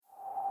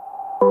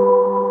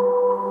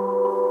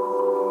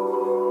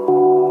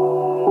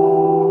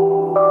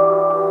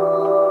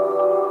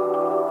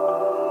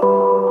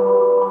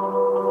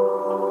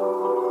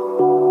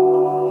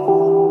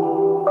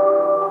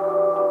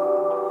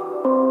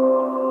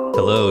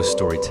Hello,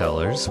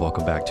 storytellers.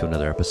 Welcome back to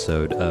another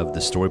episode of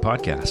the Story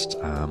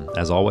Podcast.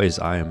 As always,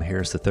 I am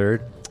Harris III,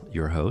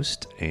 your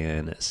host,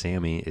 and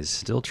Sammy is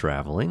still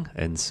traveling.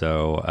 And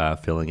so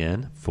filling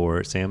in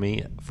for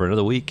Sammy for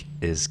another week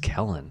is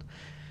Kellen.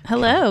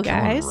 Hello, Kellen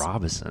guys.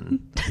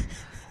 Robinson.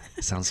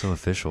 Sounds so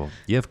official.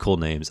 You have cool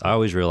names. I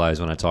always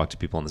realize when I talk to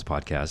people on this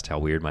podcast how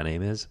weird my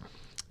name is.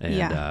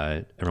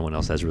 And everyone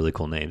else has really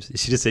cool names.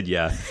 She just said,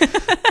 yeah.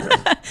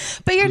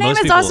 But your name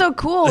is also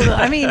cool.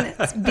 I mean,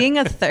 being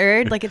a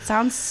third, like it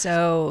sounds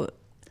so,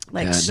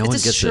 like it's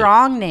a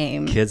strong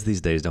name. Kids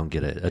these days don't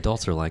get it.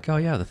 Adults are like, oh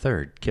yeah, the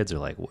third. Kids are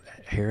like,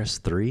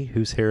 Harris III?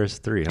 Who's Harris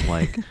III? I'm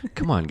like,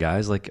 come on,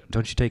 guys. Like,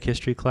 don't you take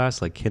history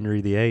class? Like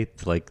Henry VIII?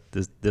 Like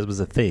this was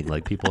a thing.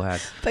 Like people had.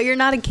 But you're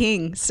not a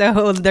king,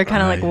 so they're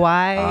kind of like,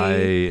 why? I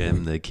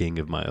am the king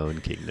of my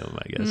own kingdom,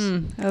 I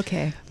guess.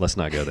 Okay. Let's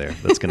not go there.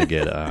 That's going to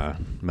get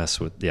messed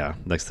with. Yeah.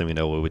 Next thing we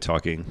know, we'll be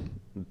talking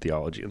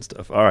theology and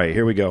stuff. All right,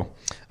 here we go.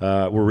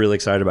 We're really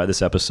excited about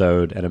this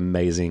episode. An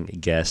amazing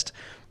guest,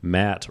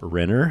 Matt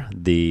Renner,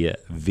 the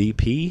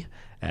VP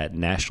at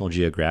National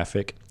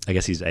Geographic. I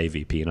guess he's a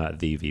VP, not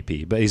the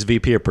VP, but he's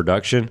VP of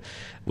production,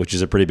 which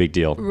is a pretty big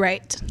deal.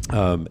 Right.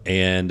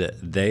 And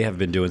they have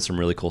been doing some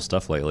really cool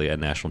stuff lately at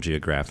National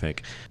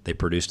Geographic. They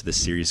produced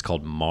this series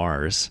called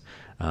Mars,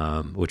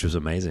 which was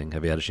amazing.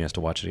 Have you had a chance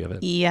to watch any of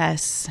it?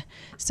 Yes.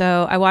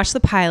 So I watched the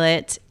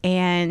pilot,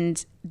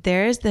 and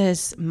there's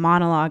this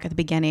monologue at the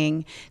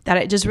beginning that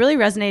it just really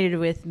resonated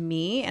with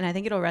me, and I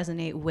think it'll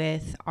resonate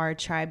with our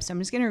tribe. So I'm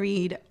just going to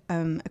read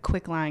a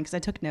quick line because I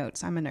took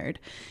notes. I'm a nerd.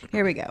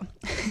 Here we go.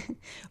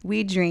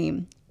 We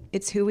dream.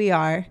 It's who we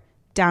are,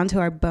 down to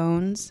our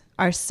bones,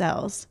 our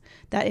cells,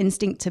 that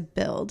instinct to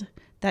build,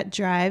 that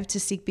drive to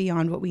seek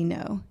beyond what we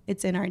know.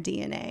 It's in our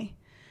DNA.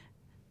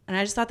 And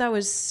I just thought that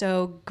was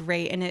so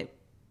great. And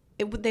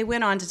they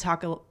went on to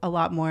talk a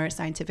lot more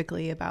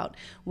scientifically about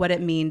what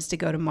it means to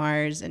go to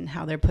Mars and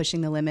how they're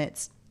pushing the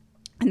limits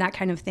and that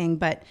kind of thing.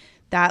 But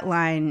that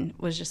line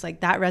was just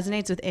like, that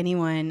resonates with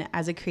anyone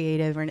as a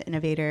creative or an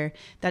innovator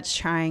that's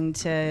trying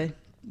to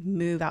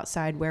move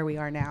outside where we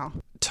are now.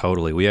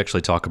 Totally. We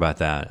actually talk about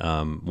that.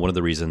 One of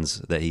the reasons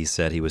that he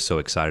said he was so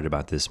excited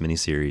about this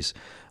miniseries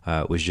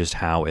was just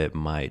how it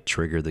might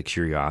trigger the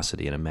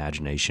curiosity and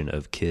imagination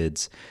of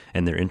kids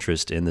and their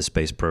interest in the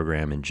space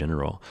program in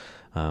general,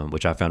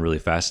 which I found really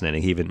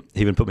fascinating. He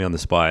even put me on the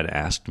spot and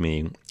asked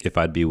me if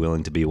I'd be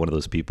willing to be one of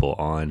those people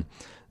on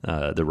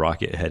the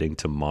rocket heading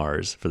to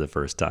Mars for the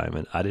first time.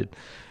 And I didn't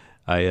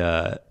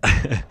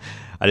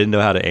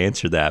know how to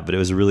answer that, but it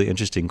was a really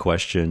interesting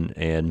question.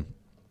 And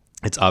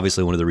it's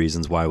obviously one of the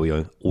reasons why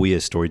we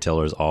as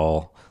storytellers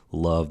all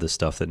love the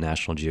stuff that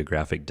National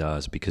Geographic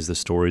does, because the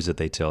stories that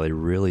they tell, they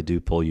really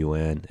do pull you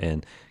in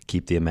and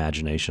keep the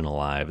imagination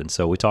alive. And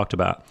so we talked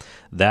about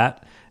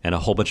that and a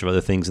whole bunch of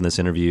other things in this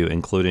interview,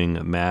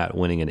 including Matt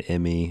winning an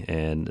Emmy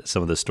and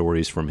some of the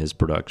stories from his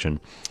production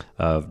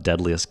of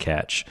Deadliest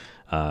Catch.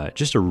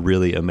 Just a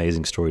really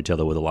amazing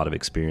storyteller with a lot of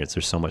experience.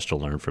 There's so much to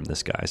learn from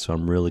this guy. So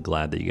I'm really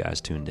glad that you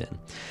guys tuned in.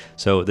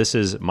 So this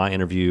is my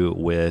interview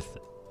with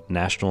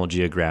National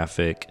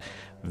Geographic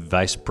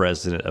Vice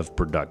President of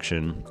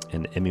Production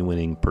and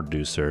Emmy-winning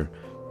producer,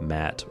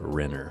 Matt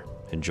Renner.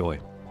 Enjoy.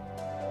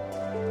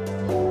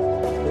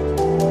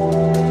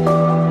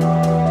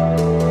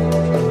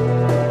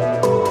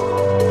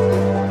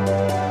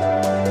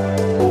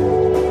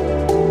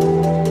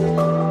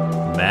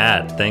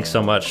 Matt, thanks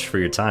so much for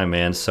your time,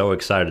 man. So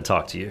excited to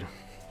talk to you.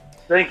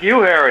 Thank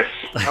you, Harris.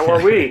 How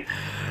are we?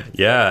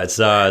 Yeah,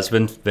 it's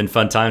been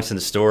fun times in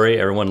the story.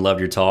 Everyone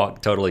loved your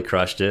talk. Totally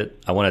crushed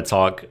it. I want to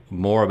talk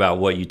more about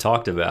what you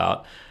talked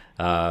about.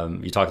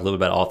 You talked a little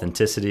bit about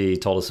authenticity. You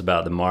told us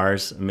about the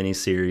Mars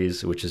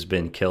miniseries, which has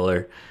been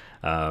killer.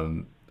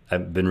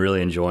 I've been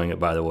really enjoying it,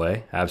 by the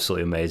way.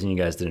 Absolutely amazing. You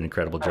guys did an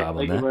incredible job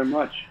on that. Thank you very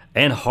much.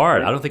 And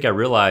hard. I don't think I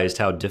realized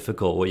how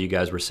difficult what you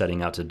guys were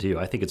setting out to do.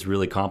 I think it's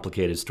really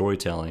complicated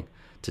storytelling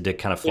to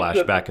kind of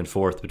flash back and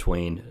forth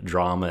between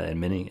drama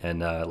and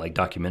like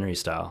documentary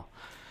style.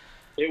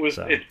 It's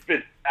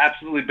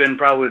absolutely been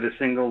probably the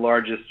single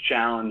largest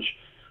challenge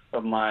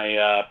of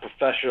my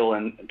professional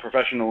and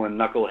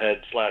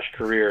knucklehead /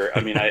 career.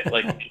 I mean, I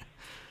like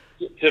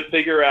to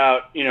figure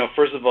out,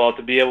 first of all,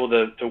 to be able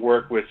to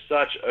work with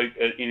such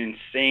an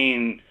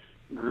insane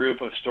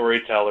group of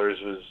storytellers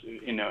was,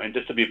 and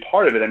just to be a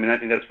part of it. I mean, I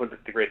think that's what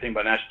the great thing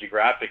about National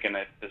Geographic and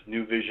this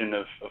new vision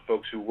of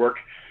folks who are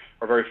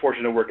very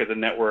fortunate to work at the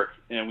network.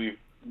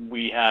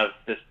 We have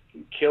this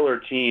killer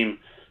team.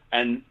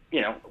 And,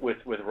 with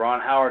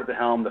Ron Howard at the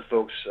helm, the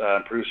folks,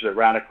 producers at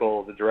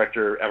Radical, the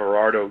director,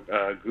 Everardo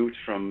Gut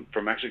from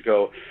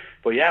Mexico.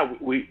 But yeah,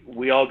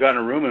 we all got in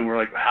a room and we're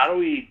like, how do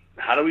we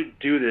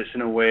do this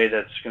in a way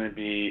that's going to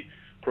be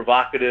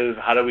provocative?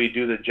 How do we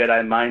do the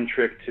Jedi mind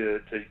trick to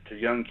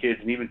young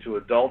kids and even to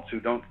adults who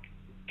don't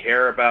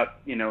care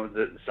about,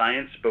 the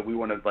science, but we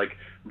want to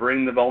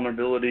bring the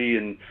vulnerability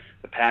and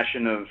the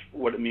passion of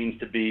what it means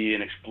to be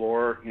an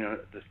explorer,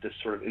 this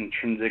sort of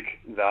intrinsic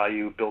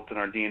value built in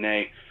our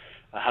DNA.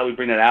 How do we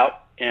bring that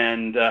out,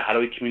 and how do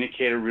we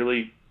communicate a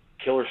really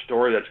killer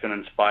story that's going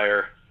to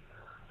inspire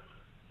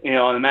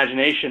an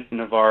imagination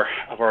of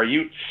our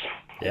youths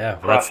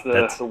across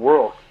the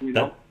world.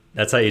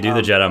 That's how you do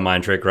the Jedi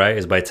mind trick, right?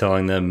 Is by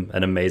telling them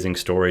an amazing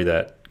story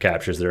that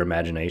captures their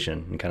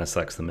imagination and kind of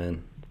sucks them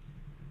in.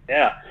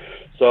 Yeah.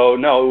 So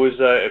no, it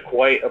was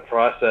quite a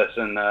process,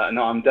 and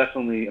no, I'm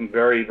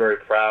very, very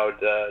proud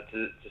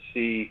to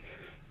see,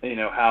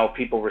 how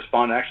people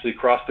respond. Actually,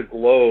 across the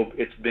globe,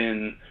 it's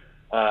been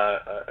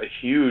a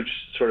huge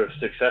sort of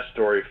success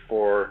story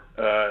for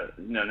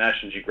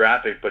National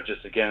Geographic, but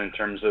just again in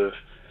terms of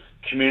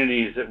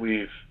communities that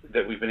we've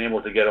been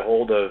able to get a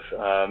hold of,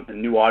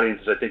 and new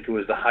audiences. I think it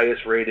was the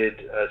highest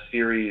rated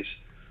series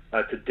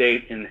to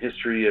date in the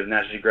history of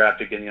National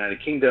Geographic in the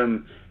United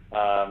Kingdom.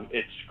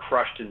 It's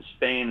crushed in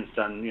Spain. It's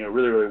done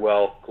really, really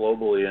well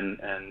globally, and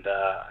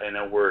I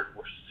know we're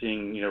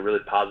seeing really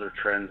positive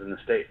trends in the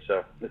States.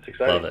 So it's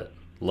exciting.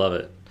 Love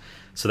it.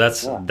 So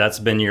that's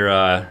been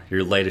your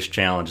latest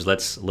challenge.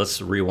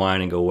 Let's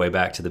rewind and go way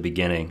back to the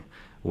beginning.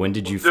 When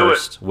did you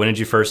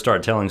first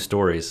start telling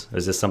stories?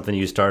 Is this something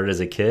you started as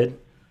a kid?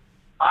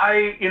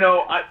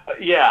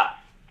 Yeah.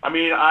 I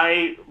mean,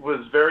 I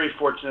was very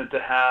fortunate to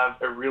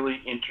have a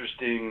really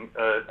interesting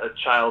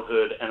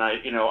childhood, and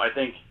I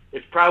think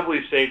it's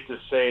probably safe to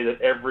say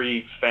that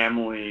every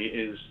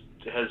family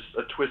has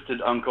a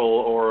twisted uncle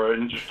or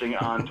an interesting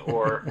aunt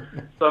or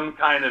some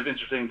kind of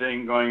interesting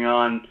thing going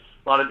on.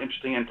 A lot of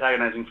interesting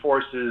antagonizing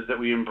forces that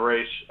we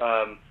embrace.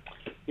 But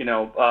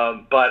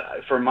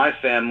for my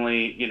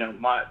family,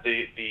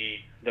 the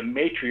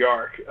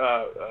matriarch,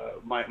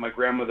 my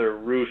grandmother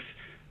Ruth,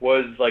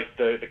 was like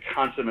the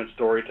consummate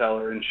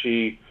storyteller, and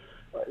she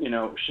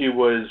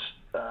was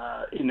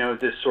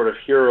this sort of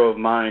hero of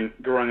mine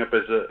growing up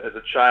as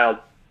a child,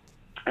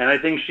 and I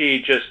think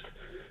she just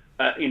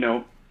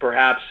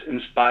perhaps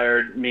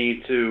inspired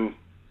me to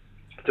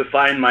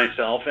find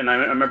myself. And I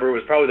remember it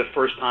was probably the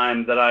first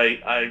time that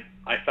I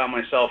found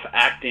myself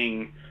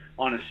acting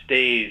on a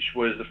stage.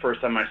 Was the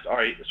first time I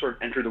sort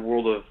of entered the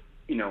world of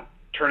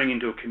turning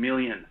into a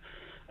chameleon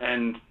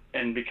and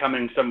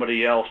becoming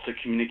somebody else to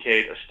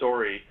communicate a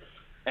story.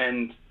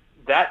 And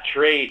that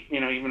trait,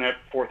 even at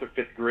 4th or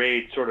 5th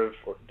grade, sort of,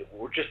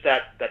 or just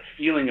that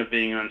feeling of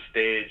being on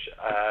stage,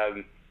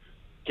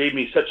 gave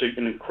me such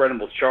an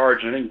incredible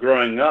charge. And I think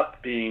growing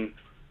up, being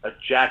a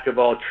jack of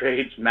all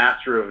trades,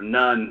 master of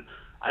none,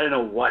 I didn't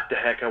know what the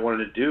heck I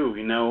wanted to do,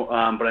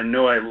 but I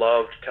know I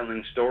loved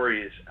telling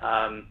stories.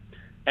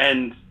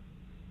 And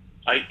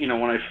I,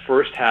 when I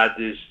first had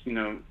these,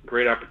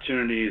 great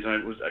opportunities, and I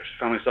actually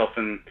found myself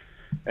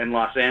in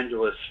Los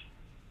Angeles,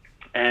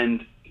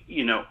 and,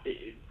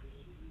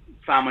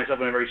 found myself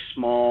in a very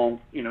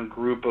small,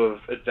 group of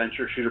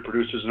adventure shooter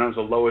producers, and I was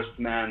the lowest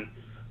man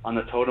on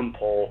the totem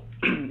pole,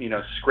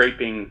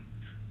 scraping,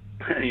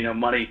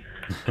 money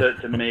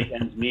to make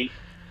ends meet.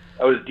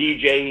 I was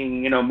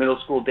DJing, middle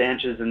school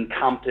dances in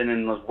Compton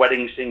and was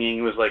wedding singing.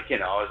 It was like, I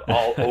was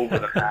all over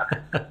the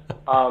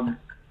map.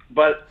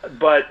 But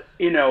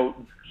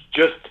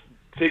just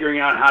figuring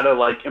out how to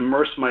like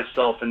immerse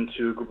myself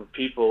into a group of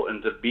people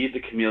and to be the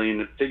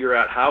chameleon and figure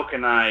out how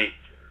can I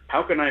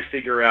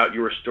figure out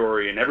your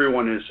story. And I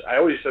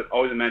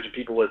always imagine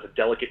people as a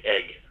delicate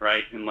egg,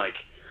 right? And like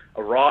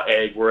a raw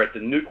egg, where at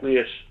the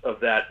nucleus of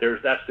that's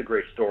the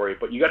great story.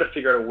 But you got to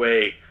figure out a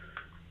way,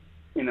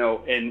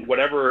 and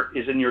whatever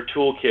is in your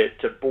toolkit,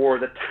 to bore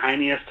the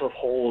tiniest of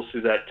holes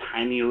through that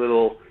tiny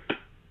little,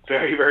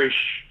 very, very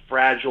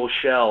fragile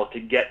shell to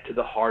get to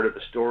the heart of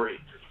the story.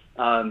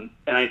 And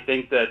I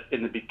think that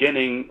in the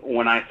beginning,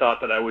 when I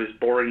thought that I was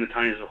boring the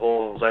tiniest of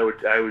holes, I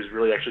was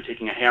really actually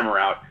taking a hammer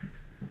out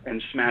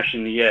and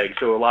smashing the egg.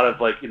 So a lot of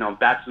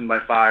baptism by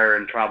fire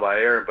and trial by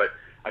error. But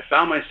I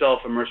found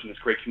myself immersed in this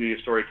great community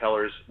of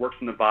storytellers, worked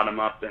from the bottom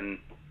up, and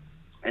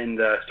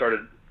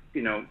started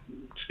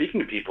speaking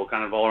to people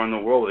kind of all around the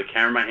world with a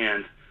camera in my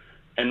hand,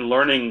 and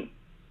learning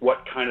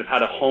how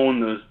to hone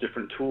those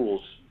different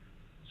tools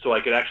so I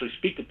could actually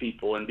speak to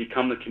people and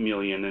become the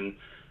chameleon and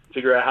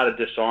figure out how to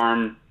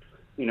disarm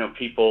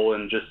people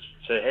and just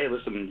say, hey,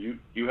 listen,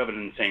 you have an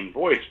insane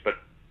voice, but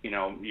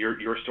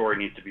your story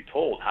needs to be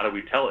told. How do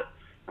we tell it,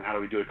 and how do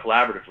we do it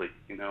collaboratively?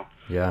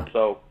 Yeah.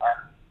 So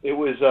it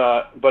was,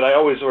 but I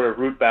always sort of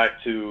root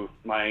back to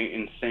my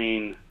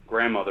insane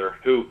grandmother,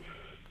 who,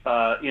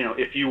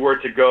 if you were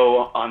to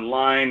go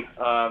online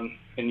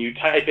and you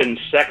type in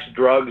sex,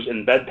 drugs,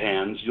 and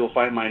bedpans, you'll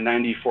find my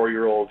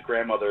 94-year-old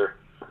grandmother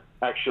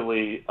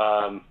actually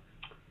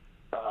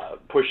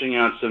pushing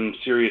out some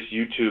serious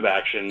YouTube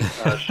action.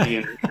 She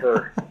and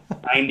her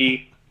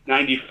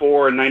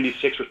 94 and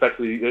 96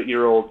 respectively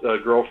year-old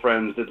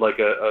girlfriends did like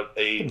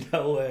a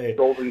no way.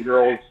 Golden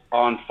Girls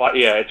on fire.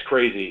 Yeah, it's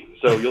crazy.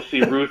 So you'll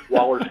see Ruth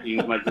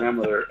Wallerstein, my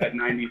grandmother, at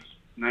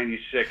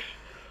 96,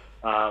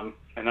 and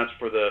that's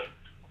for the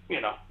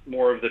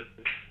more of the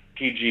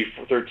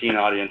PG-13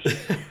 audience.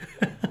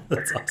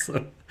 That's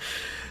awesome.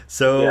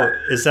 So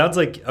It sounds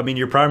like,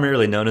 you're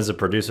primarily known as a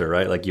producer,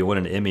 right? Like you won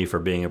an Emmy for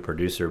being a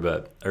producer,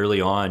 but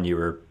early on you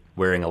were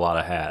wearing a lot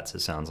of hats, it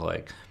sounds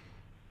like.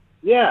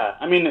 Yeah.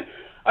 I think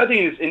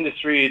in this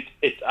industry,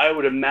 I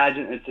would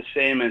imagine it's the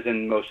same as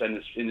in most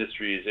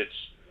industries. It's,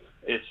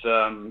 It's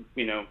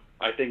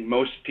I think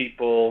most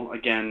people,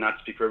 again, not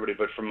to speak for everybody,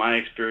 but from my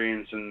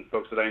experience and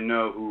folks that I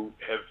know who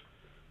have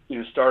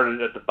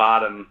started at the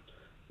bottom,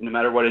 no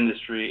matter what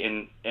industry,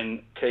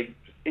 and take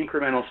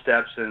incremental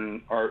steps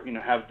and are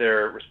have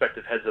their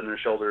respective heads on their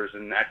shoulders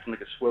and acting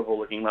like a swivel,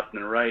 looking left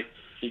and right.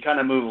 You kind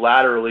of move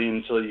laterally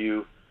until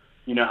you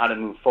know how to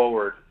move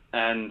forward.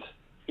 And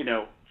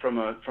from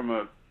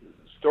a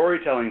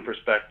storytelling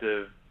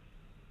perspective,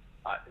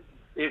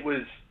 it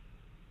was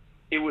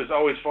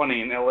always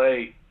funny in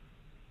LA,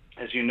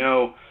 as you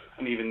know,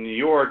 and even New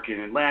York and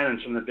Atlanta, and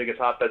some of the biggest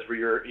hotbeds where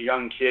you're a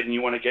young kid and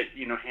you want to get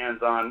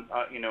hands on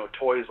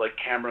toys like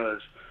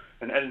cameras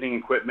and editing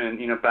equipment.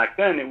 Back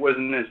then it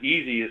wasn't as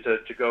easy as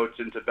to go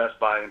into Best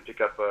Buy and pick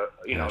up a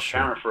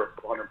camera for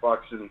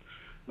 $100 and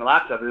a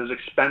laptop. It was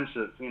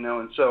expensive,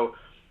 and so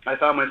I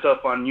found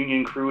myself on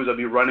union crews. I'd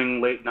be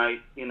running late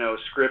night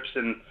scripts,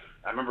 and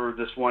I remember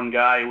this one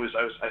guy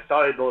I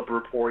thought I built up a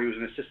rapport. He was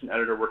an assistant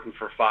editor working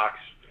for Fox,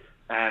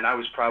 and I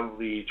was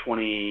probably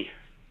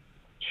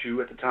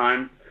 22 at the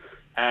time.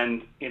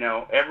 And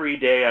every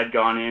day I'd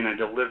gone in, I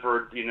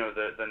delivered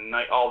the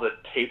night, all the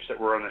tapes that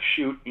were on the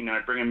shoot.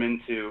 I'd bring him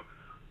into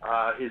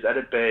his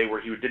edit bay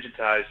where he would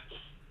digitize.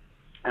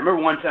 I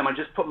remember one time I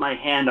just put my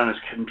hand on his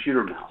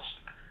computer mouse,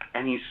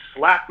 and he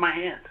slapped my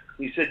hand.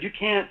 He said, "You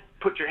can't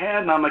put your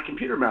hand on my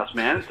computer mouse,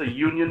 man. It's a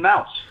union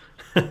mouse."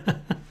 I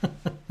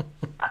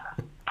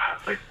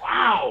was like,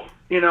 wow.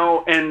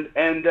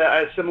 And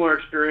a similar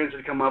experience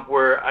had come up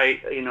where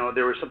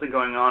there was something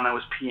going on. I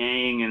was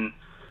PAing, and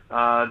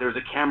there was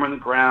a camera on the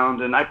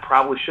ground, and I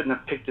probably shouldn't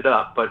have picked it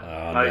up, but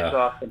I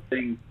saw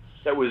something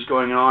that was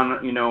going on,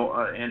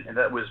 and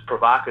that was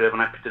provocative,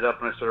 and I picked it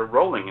up and I started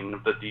rolling, and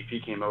the DP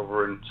came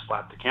over and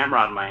slapped the camera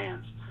out of my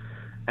hands.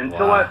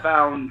 Until I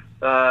found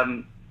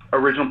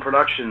Original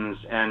Productions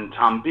and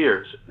Tom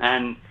Beers.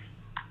 And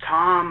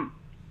Tom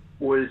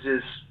was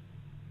this,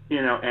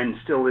 and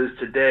still is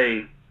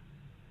today,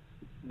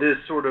 this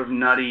sort of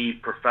nutty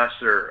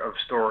professor of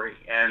story.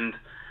 And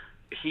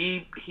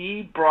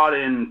he brought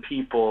in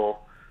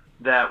people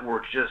that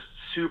were just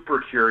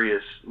super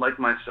curious, like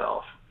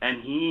myself,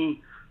 and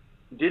he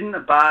didn't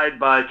abide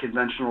by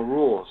conventional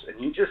rules.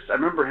 And I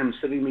remember him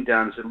sitting me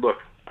down and said,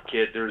 "Look,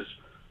 kid, there's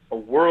a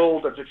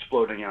world that's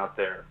exploding out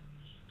there.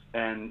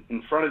 And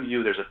in front of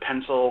you, there's a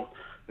pencil,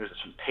 there's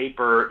some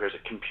paper, there's a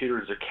computer,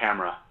 there's a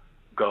camera.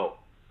 Go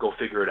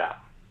figure it out."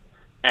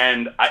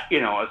 And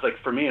it's like,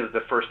 for me, it was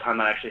the first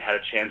time I actually had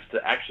a chance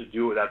to actually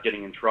do it without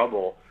getting in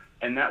trouble.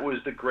 And that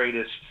was the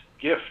greatest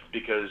gift,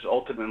 because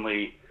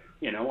ultimately,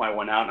 I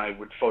went out and I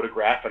would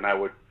photograph and I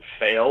would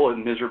fail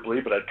and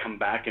miserably, but I'd come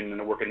back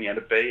and work in the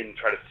edit bay and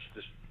try to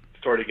just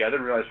story together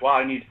and realize, wow,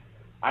 I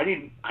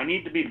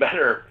need to be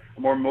better, a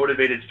more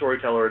motivated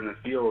storyteller in the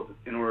field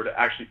in order to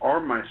actually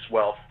arm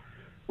myself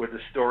with the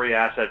story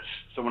assets.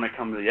 So when I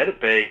come to the edit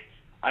bay,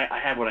 I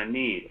have what I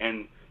need.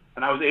 And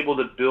I was able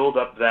to build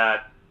up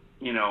that,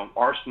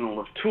 arsenal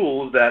of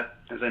tools that,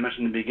 as I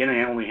mentioned in the beginning,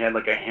 I only had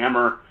like a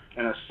hammer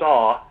and a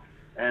saw.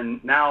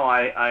 And now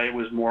I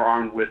was more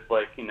armed with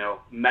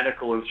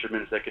medical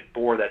instruments that could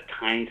bore that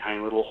tiny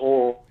little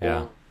hole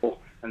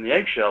in the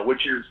eggshell,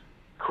 which is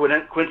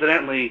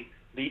coincidentally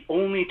the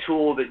only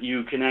tool that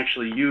you can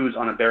actually use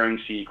on a Bering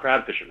Sea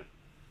crab fisherman,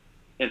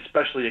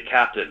 especially a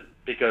captain,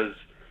 because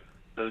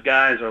those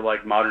guys are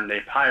like modern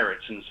day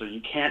pirates, and so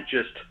you can't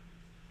just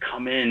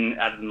come in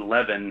at an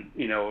 11,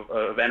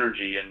 of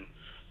energy and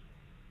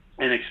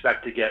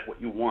expect to get what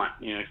you want,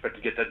 expect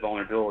to get that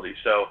vulnerability.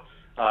 So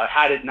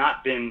had it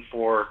not been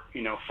for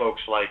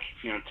folks like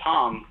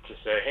Tom to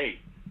say, "Hey,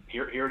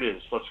 here it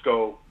is,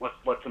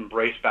 let's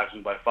embrace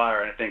baptism by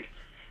fire," and I think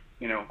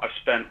I've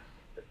spent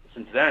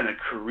since then a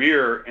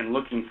career in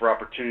looking for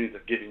opportunities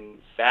of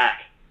giving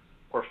back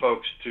for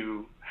folks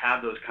to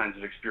have those kinds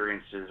of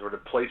experiences, or to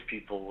place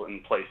people in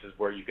places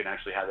where you can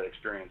actually have that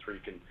experience, where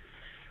you can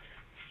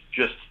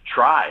just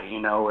try,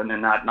 and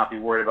then not be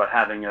worried about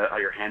having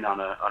your hand on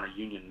a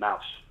union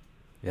mouse.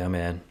 Yeah,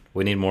 man,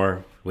 we need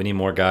more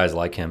guys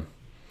like him.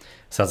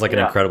 Sounds like an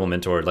incredible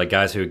mentor, like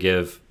guys who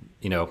give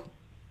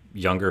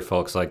younger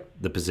folks like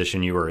the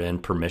position you were in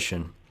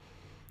permission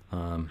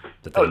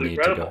that they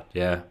need to go.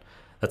 Yeah,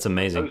 that's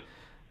amazing. I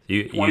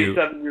was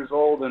 27 years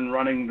old and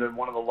running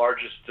one of the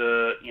largest,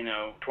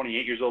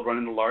 28 years old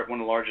running one of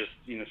the largest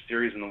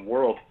series in the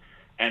world.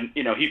 And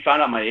he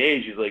found out my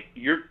age. He's like,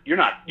 "You're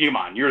not. Come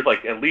on, you're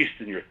like at least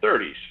in your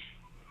 30s."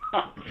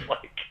 I was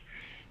like,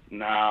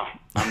 "No,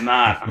 I'm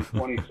not. I'm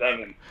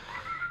 27."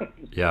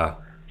 Yeah.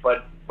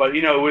 But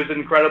it was an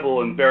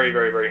incredible and very,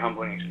 very, very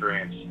humbling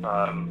experience.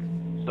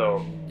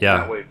 So yeah,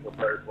 that way feel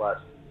very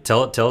blessed.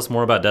 Tell us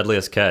more about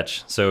Deadliest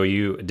Catch. So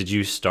did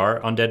you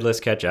start on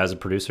Deadliest Catch as a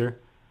producer?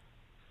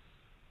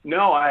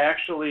 No, I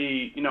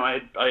actually, I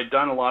had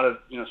done a lot of,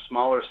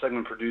 smaller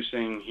segment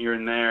producing here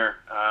and there,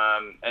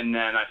 and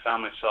then I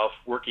found myself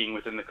working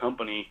within the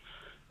company,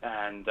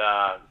 and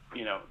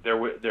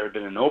there had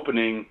been an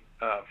opening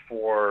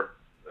for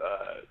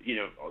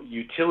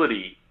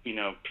utility,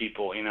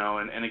 people,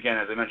 and again,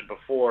 as I mentioned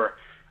before,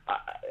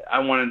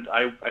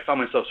 I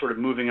found myself sort of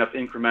moving up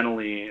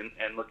incrementally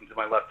and looking to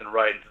my left and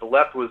right. And to the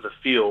left was the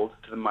field,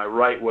 to my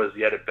right was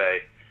the edit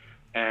bay,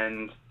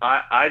 and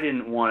I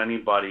didn't want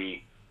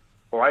anybody,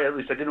 or at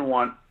least I didn't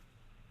want,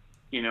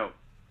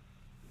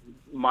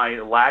 my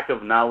lack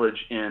of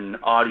knowledge in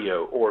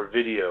audio or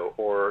video,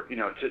 or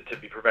to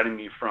be preventing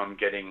me from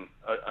getting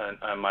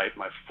my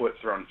foot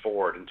thrown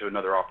forward into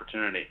another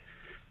opportunity.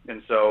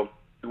 And so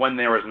when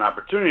there was an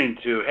opportunity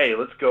to, hey,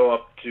 let's go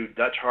up to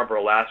Dutch Harbor,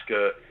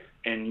 Alaska,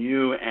 and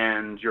you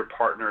and your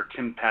partner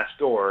Tim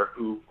Pastor,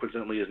 who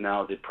coincidentally is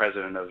now the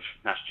president of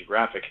National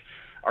Geographic,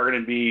 are going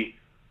to be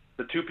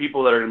the two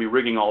people that are going to be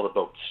rigging all the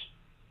boats.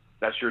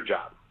 That's your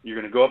job. You're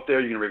going to go up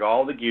there, you're going to rig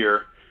all the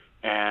gear,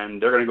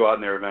 and they're going to go out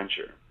on their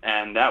adventure.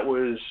 And that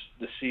was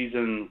the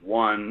season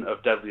 1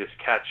 of Deadliest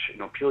Catch,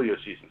 Opelio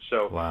season.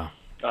 So wow.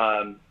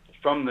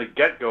 From the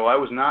get-go, I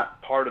was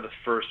not part of the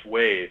first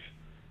wave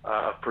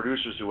of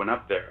producers who went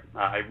up there.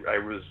 I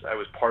was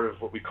part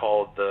of what we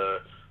called the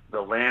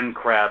land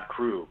crab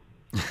crew,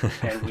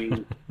 and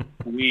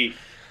we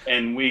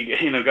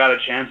got a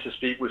chance to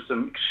speak with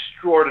some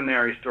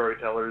extraordinary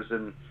storytellers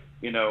and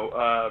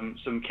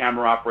some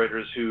camera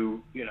operators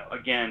who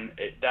again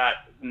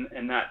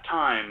in that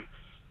time,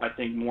 I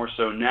think more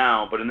so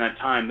now, but in that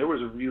time there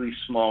was a really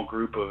small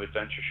group of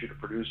adventure shooter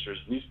producers.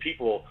 And these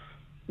people,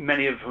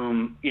 many of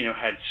whom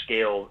had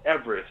scaled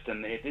Everest,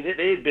 and they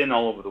had been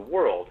all over the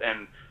world.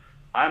 And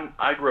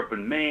I grew up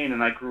in Maine,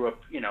 and I grew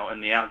up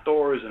in the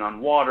outdoors and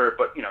on water,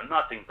 but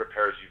nothing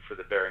prepares you for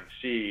the Bering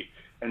Sea.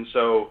 And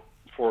so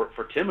for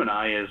Tim and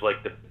I, as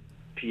like the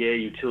PA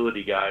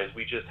utility guys,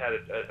 we just had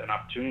an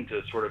opportunity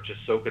to sort of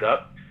just soak it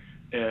up,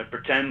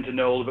 pretend to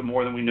know a little bit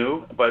more than we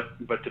knew,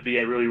 but to be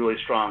a really, really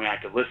strong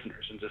active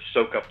listeners and just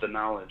soak up the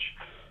knowledge.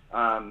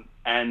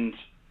 And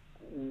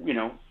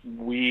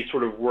we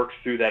sort of worked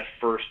through that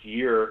first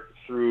year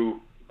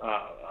through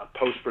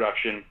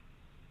post-production,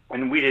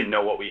 and we didn't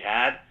know what we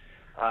had.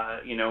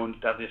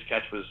 Deadliest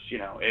Catch was,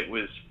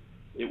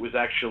 it was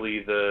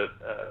actually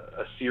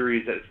a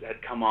series that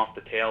had come off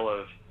the tail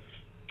of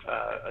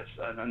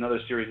another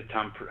series that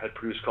Tom had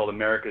produced called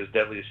America's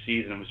Deadliest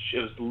Season.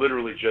 It was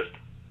literally just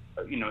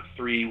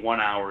 3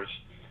 1-hours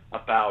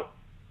about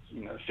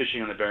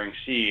fishing on the Bering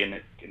Sea, and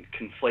it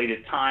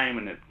conflated time,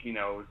 and it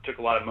took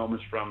a lot of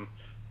moments from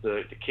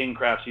the king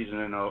crab season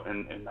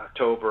in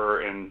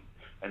October and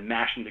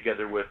mashed them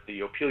together with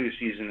the Opelio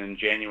season in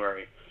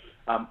January.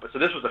 But so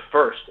this was the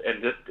first,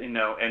 and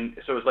and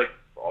so it was like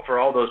for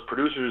all those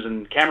producers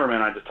and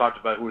cameramen I just talked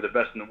about who were the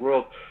best in the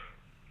world,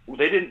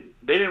 they didn't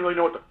really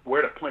know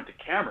where to point the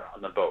camera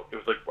on the boat. It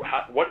was like,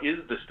 what is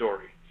the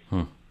story?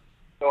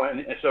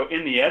 So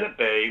in the edit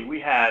bay, we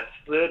had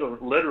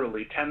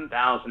literally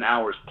 10,000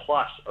 hours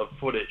plus of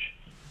footage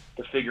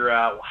to figure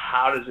out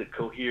how does it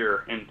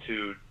cohere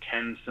into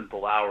 10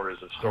 simple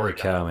hours of story.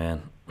 Holy cow,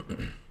 man!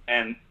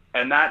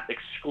 And that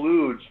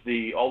excludes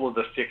all of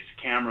the fixed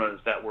cameras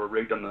that were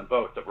rigged on the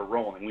boat that were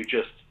rolling.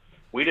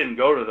 We didn't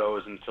go to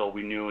those until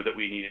we knew that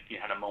we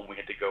had a moment we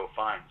had to go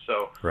find.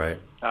 So right.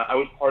 I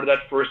was part of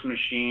that first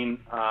machine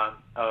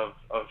of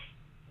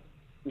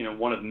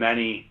one of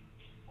many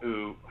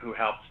who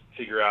helped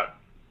figure out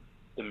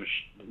the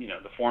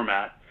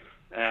format,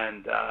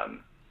 and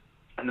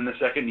then the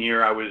second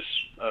year I was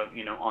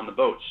on the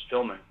boats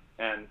filming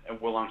and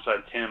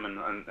alongside Tim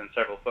and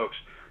several folks,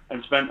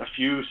 and spent a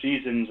few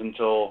seasons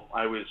until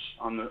I was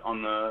on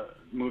the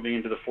moving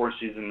into the fourth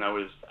season. I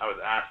was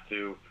asked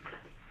to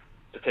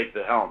take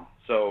the helm.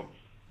 So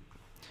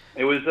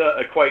it was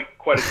a quite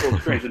a cool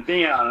experience. And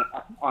being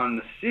on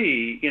the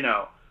sea,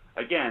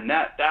 again,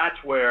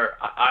 that's where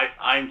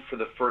I for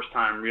the first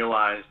time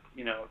realized,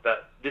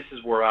 that this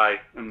is where I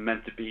am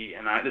meant to be,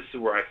 and this is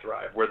where I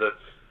thrive. Where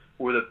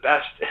the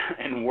best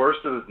and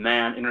worst of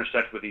man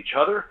intersect with each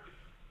other,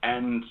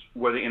 and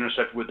where they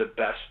intersect with the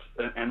best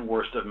and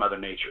worst of Mother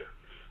Nature.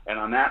 And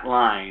on that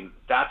line,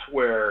 that's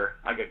where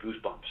I got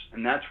goosebumps,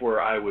 and that's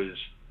where I was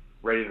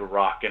ready to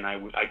rock. And I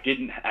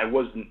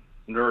wasn't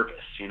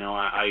nervous.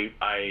 I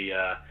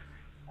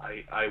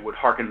would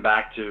hearken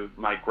back to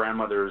my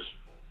grandmother's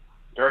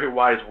very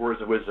wise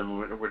words of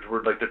wisdom, which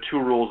were like the 2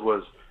 rules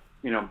was,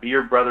 be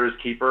your brother's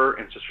keeper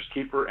and sister's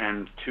keeper,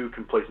 and 2,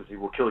 complacency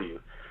will kill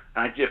you.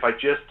 And if I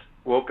just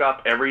woke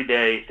up every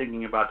day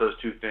thinking about those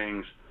 2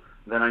 things,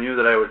 then I knew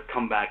that I would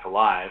come back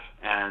alive.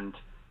 And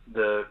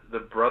the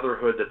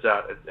brotherhood that's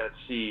out at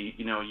sea,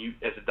 you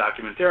as a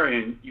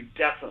documentarian, you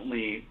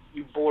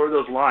blur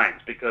those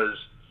lines, because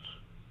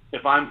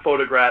if I'm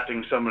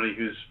photographing somebody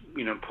who's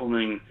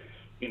pulling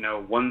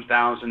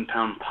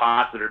 1,000-pound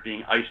pots that are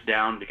being iced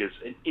down, because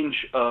an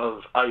inch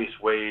of ice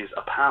weighs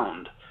a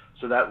pound,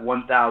 so that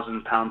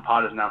 1,000-pound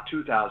pot is now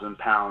 2,000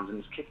 pounds, and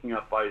it's kicking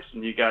up ice,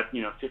 and you got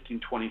 15,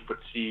 20-foot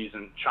seas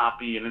and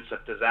choppy, and it's a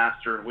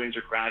disaster, and waves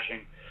are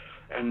crashing,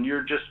 and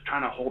you're just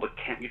trying to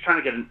you're trying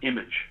to get an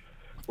image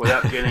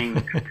without getting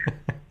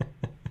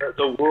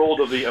the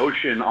world of the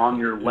ocean on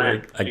your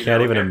lens. I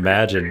can't even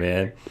imagine,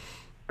 man.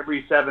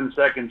 Every 7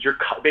 seconds, you're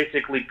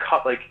basically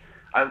cut. Like,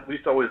 we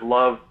used to always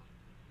love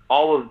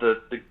all of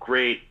the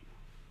great,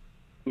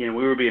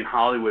 we would be in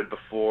Hollywood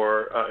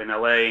before, in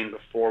LA, and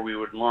before we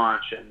would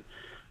launch, and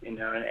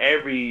and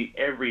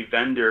every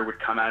vendor would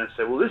come out and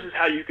say, well, this is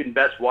how you can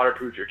best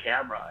waterproof your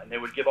camera, and they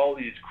would give all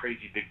these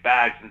crazy big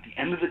bags, and at the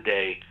end of the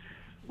day,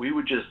 we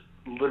would just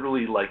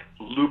literally like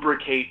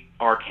lubricate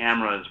our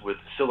cameras with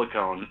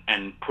silicone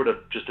and put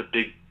just a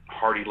big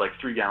hardy like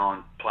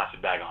 3-gallon plastic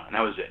bag on, and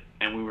that was it.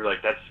 And we were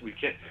like, we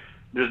can't.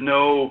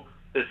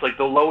 It's like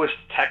the lowest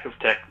tech of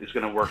tech is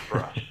going to work for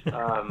us,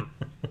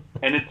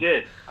 and it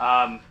did.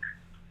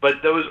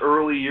 But those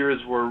early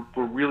years were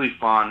really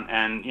fun,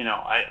 and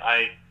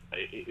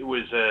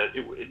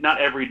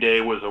not every day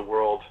was a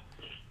world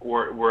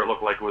where it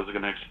looked like it was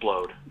going to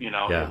explode.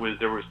 Yeah.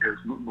 There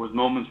was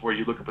moments where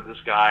you look up at the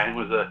sky and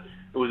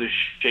it was a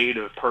shade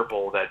of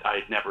purple that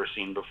I'd never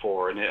seen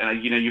before,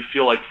 and you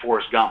feel like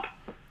Forrest Gump,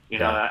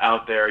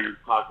 out there. You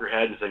pop your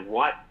head and say,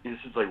 "What? This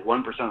is like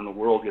 1% of the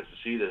world gets to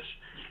see this,"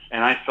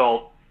 and I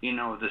felt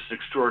this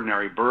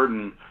extraordinary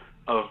burden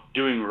of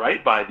doing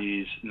right by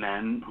these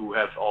men who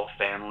have all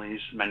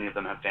families. Many of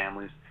them have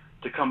families,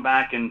 to come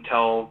back and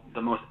tell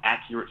the most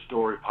accurate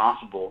story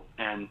possible.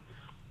 And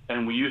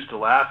we used to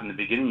laugh in the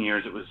beginning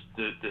years. It was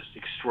this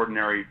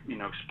extraordinary,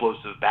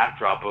 explosive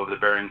backdrop of the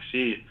Bering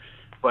Sea.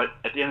 But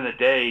at the end of the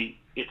day,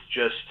 it's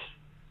just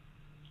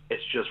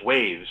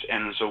waves.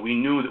 And so we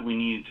knew that we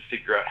needed to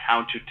figure out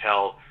how to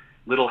tell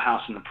Little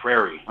House on the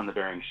Prairie on the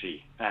Bering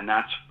Sea. And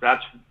that's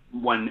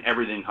when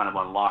everything kind of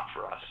unlocked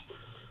for us.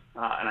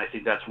 And I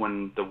think that's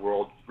when the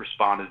world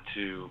responded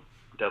to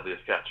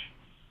Deadliest Catch.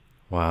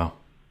 Wow.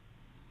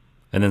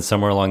 And then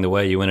somewhere along the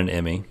way, you win an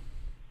Emmy.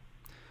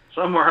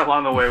 Somewhere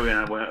along the way,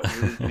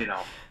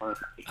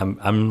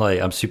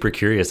 I'm super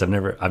curious.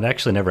 I've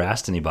actually never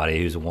asked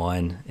anybody who's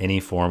won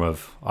any form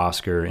of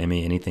Oscar,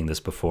 Emmy, anything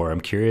this before.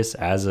 I'm curious,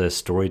 as a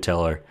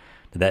storyteller,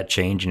 did that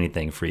change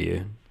anything for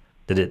you?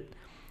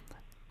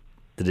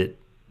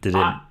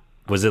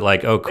 Was it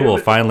like, oh, cool,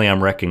 finally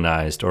I'm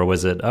recognized? Or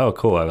was it, oh,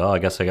 cool, well, I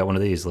guess I got one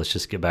of these. Let's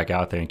just get back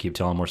out there and keep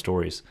telling more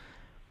stories?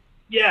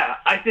 Yeah,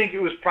 I think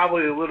it was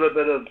probably a little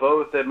bit of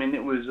both. I mean,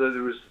 there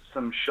was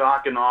some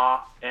shock and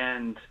awe,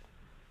 and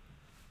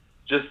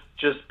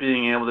just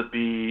being able to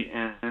be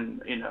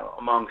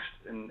amongst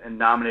and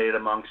nominated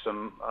amongst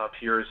some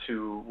peers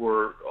who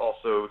were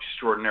also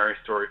extraordinary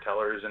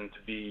storytellers, and to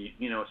be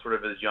sort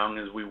of as young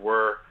as we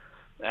were,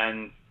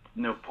 and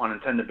no pun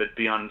intended, but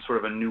be on sort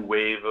of a new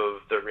wave of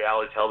the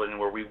reality television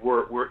where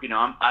we're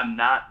I'm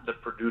not the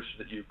producer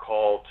that you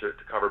call to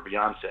cover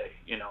Beyonce,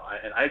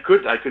 and I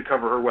could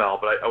cover her well,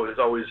 but I was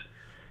always,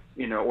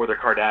 or the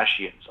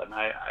Kardashians, and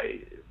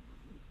I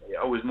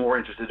was more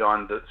interested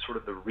on the sort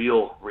of the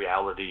real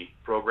reality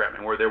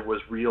programming where there was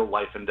real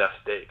life and death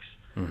stakes,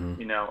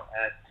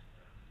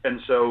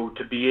 and so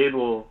to be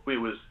able, it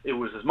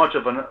was as much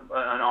of an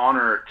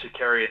honor to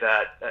carry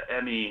that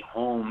Emmy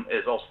home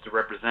as also to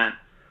represent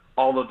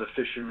all of the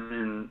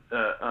fishermen,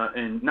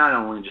 and not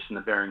only just in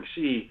the Bering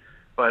Sea,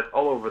 but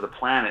all over the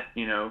planet.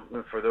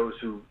 For those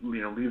who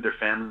leave their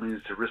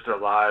families to risk their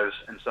lives,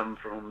 and some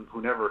from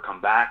who never come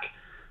back.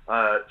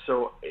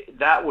 So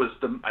that was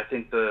the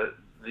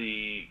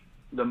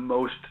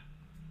most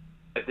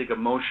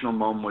emotional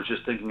moment, was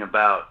just thinking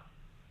about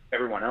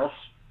everyone else,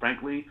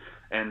 frankly,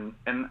 and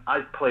I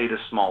played a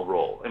small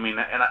role. I mean,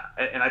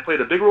 and I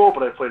played a big role,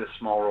 but I played a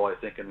small role, I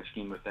think, in the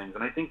scheme of things.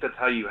 And I think that's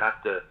how you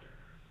have to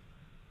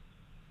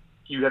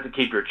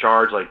keep your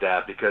charge like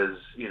that, because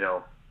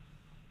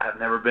I've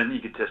never been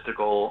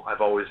egotistical. I've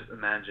always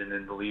imagined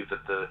and believed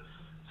that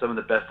some of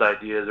the best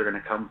ideas are going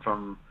to come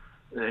from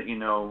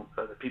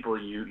the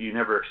people you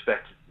never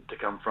expect to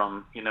come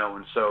from,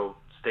 and so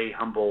stay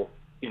humble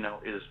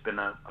has been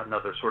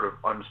another sort of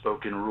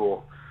unspoken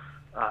rule,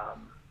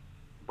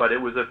 but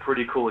it was a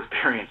pretty cool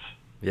experience.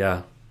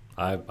 Yeah,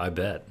 I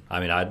bet. I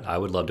mean, I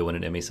would love to win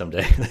an Emmy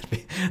someday.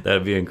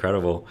 That'd be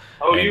incredible.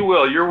 Oh, and you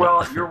will. You're well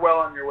on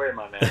your way,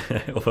 my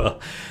man.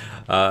 Well,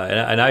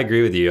 and I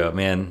agree with you,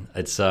 man.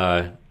 It's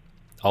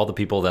all the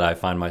people that I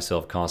find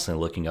myself constantly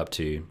looking up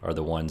to are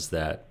the ones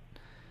that,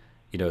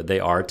 they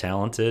are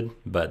talented,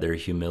 but their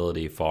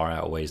humility far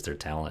outweighs their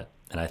talent.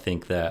 And I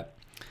think that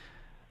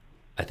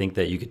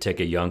you could take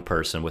a young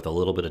person with a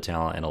little bit of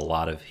talent and a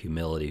lot of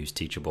humility who's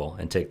teachable,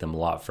 and take them a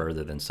lot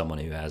further than someone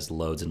who has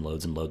loads and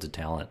loads and loads of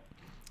talent,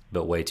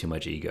 but way too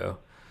much ego.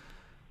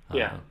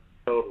 Yeah,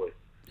 totally.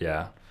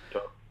 Yeah.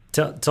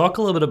 Talk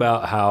a little bit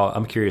about how,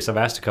 I'm curious, I've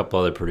asked a couple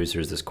other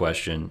producers this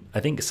question. I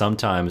think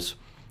sometimes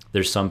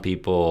there's some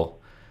people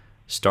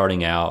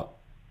starting out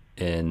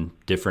in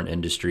different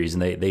industries,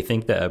 and they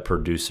think that a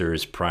producer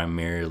is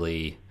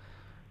primarily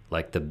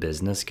like the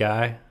business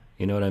guy.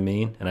 You know what I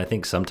mean? And I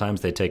think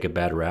sometimes they take a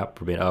bad rap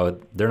for being,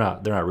 they're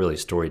not really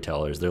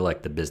storytellers. They're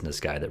like the business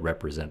guy that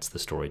represents the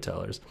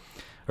storytellers.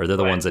 Or they're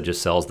the ones that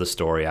just sells the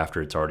story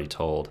after it's already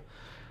told.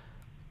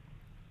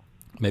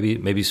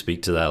 Maybe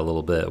speak to that a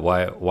little bit.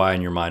 Why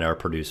in your mind are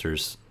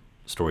producers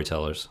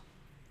storytellers?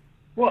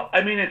 Well,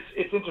 I mean,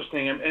 it's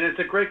interesting, and it's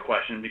a great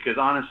question, because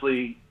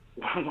honestly,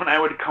 when I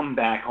would come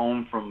back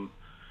home from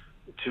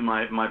to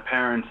my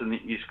parents in the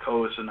East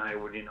Coast, and I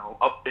would,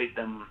 update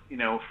them.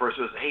 First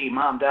it was, hey,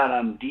 Mom, Dad,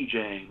 I'm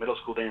DJing middle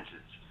school dances.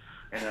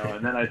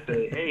 And then I'd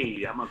say,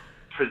 hey, I'm a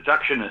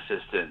production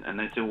assistant, and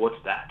they'd say,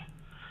 what's that?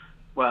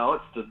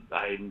 Well,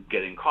 I'm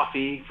getting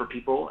coffee for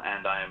people,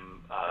 and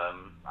I'm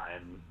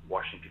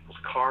washing people's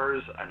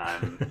cars, and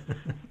I'm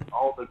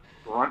all the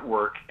grunt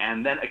work,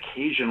 and then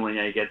occasionally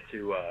I get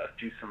to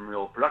do some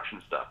real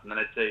production stuff. And then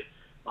I'd say,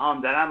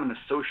 Mom, Dad, I'm an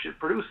associate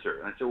producer.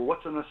 And I'd say, well,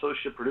 what's an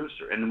associate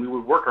producer? And we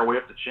would work our way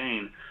up the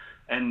chain.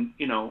 And,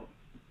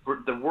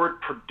 the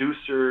word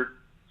producer,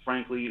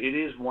 frankly, it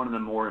is one of the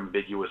more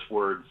ambiguous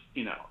words,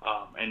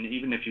 and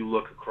even if you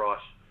look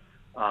across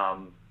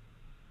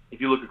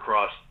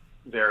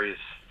various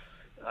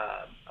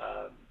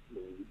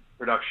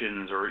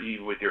productions, or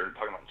even with you're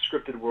talking about the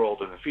scripted world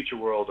or the feature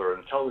world or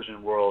in the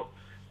television world,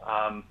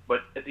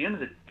 but at the end of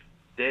the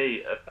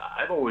day,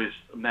 I've always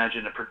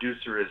imagined a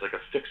producer as like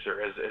a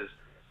fixer, as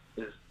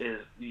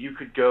you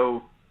could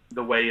go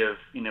the way of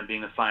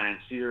being a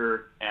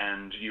financier,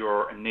 and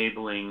you're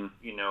enabling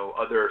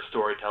other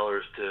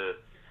storytellers to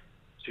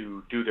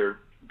do their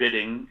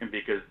bidding, and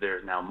because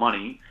there's now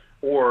money,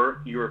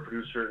 or you're a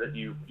producer that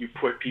you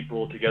put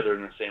people together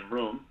in the same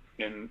room,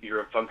 and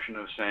you're a function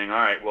of saying, all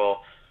right,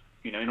 well,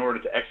 in order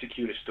to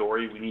execute a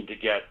story, we need to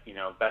get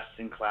best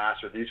in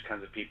class or these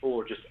kinds of people,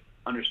 or just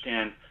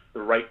understand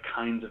the right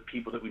kinds of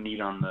people that we need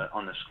on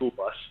the school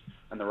bus,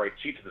 and the right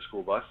seats of the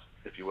school bus,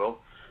 if you will.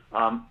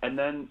 And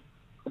then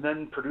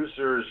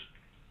producers,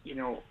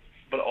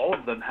 but all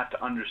of them have to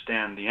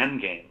understand the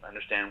end game,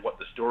 understand what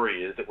the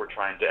story is that we're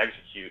trying to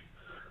execute.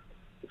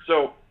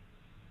 So,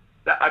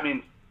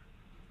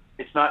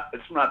 it's not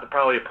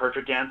probably a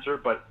perfect answer,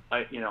 but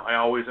I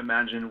always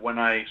imagine when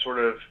I sort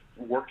of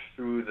worked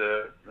through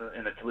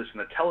at least in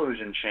the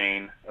television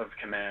chain of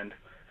command,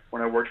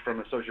 when I worked from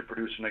associate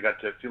producer and I got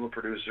to field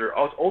producer,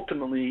 I was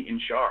ultimately in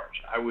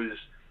charge.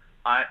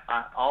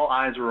 All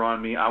eyes were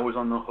on me. I was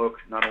on the hook,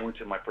 not only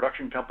to my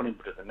production company,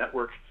 but to the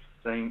network,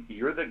 saying,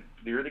 you're the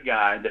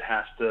guy that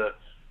has to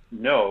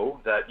know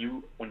that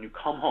when you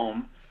come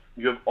home,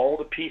 you have all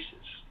the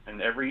pieces,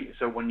 and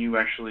so when you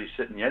actually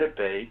sit in the edit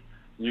bay,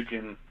 you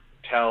can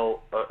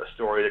tell a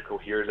story that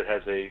coheres, that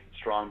has a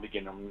strong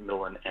beginning,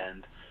 middle, and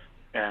end,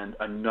 and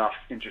enough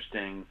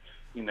interesting,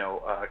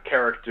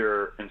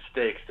 character and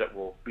stakes that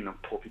will,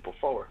 pull people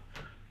forward.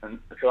 And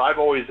so I've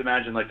always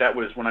imagined, like, that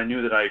was when I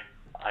knew that I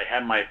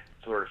had my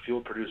sort of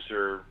field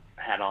producer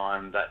hat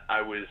on, that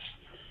I was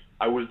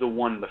the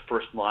one, the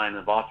first line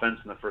of offense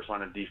and the first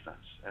line of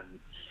defense. And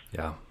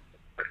yeah,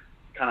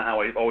 kind of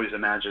how I always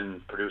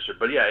imagined producer.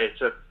 But yeah,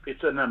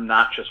 it's an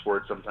obnoxious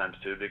word sometimes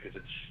too, because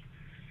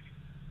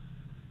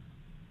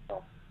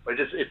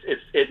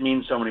it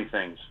means so many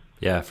things.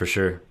 Yeah, for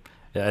sure.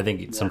 Yeah, I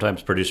think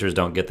sometimes producers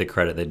don't get the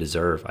credit they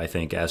deserve, I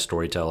think, as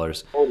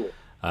storytellers.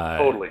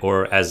 Totally.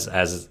 Or as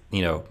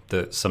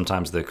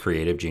sometimes the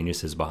creative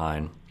geniuses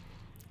behind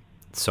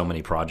so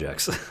many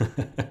projects.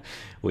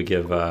 we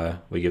give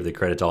the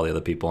credit to all the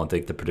other people and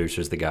think the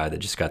producer's the guy that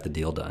just got the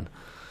deal done.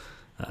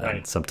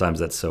 Right. Sometimes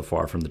that's so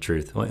far from the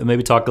truth. Well,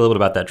 maybe talk a little bit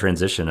about that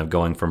transition of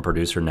going from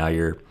producer, now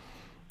you're,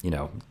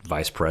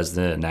 vice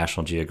president at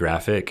National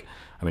Geographic.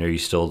 I mean, are you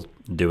still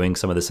doing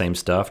some of the same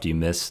stuff? Do you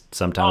miss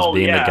sometimes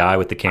being the guy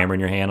with the camera in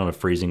your hand on a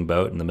freezing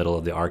boat in the middle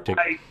of the Arctic?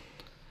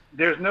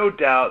 There's no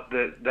doubt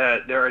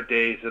that there are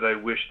days that I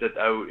wish that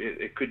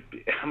it could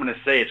be. I'm going to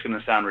say it's going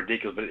to sound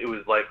ridiculous, but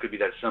life could be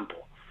that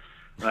simple.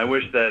 And I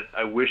wish that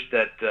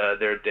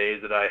there are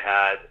days that I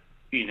had,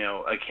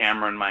 a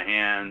camera in my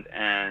hand,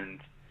 and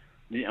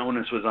the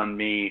onus was on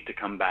me to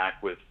come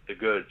back with the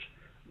goods.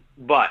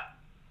 But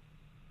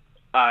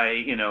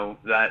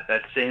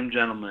that same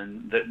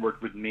gentleman that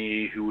worked with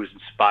me, who was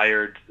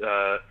inspired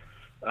to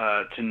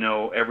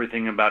know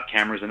everything about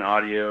cameras and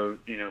audio,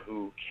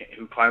 who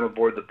climbed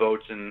aboard the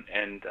boats and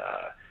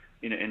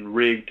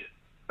rigged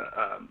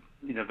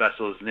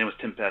vessels. His name was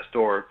Tim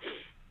Pastor,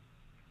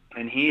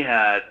 and he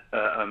had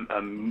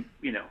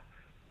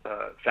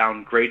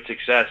found great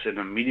success in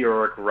a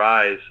meteoric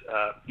rise,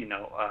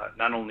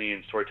 not only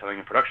in storytelling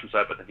and production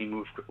side, but then he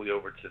moved quickly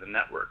over to the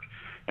network.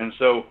 And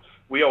so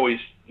we always,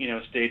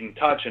 stayed in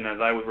touch. And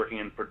as I was working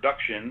in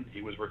production,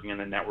 he was working in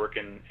the network,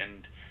 and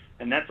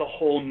that's a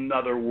whole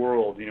nother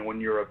world,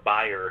 when you're a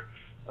buyer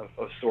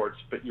of sorts,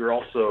 but you're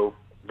also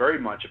very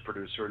much a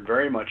producer and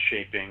very much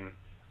shaping,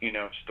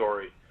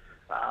 story.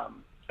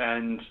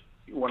 And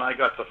when I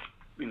got the,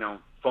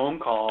 phone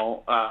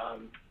call, for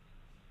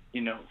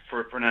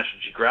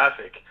National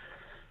Geographic,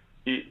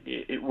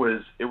 it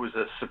was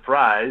a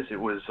surprise. It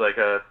was like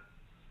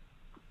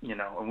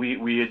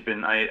we had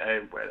been, I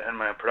had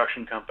my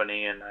production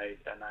company, and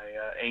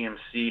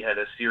AMC had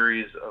a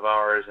series of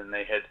ours, and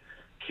they had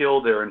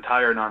killed their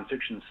entire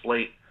nonfiction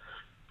slate.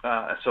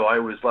 So I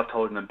was left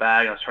holding the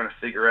bag. I was trying to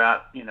figure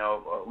out,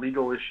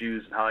 legal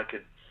issues and how I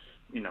could,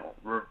 make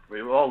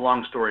a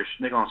long story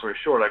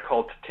short, I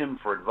called Tim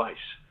for advice.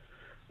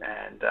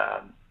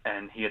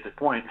 And he, at the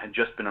point, had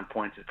just been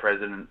appointed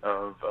president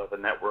of the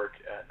network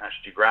at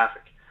National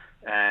Geographic.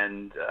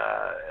 and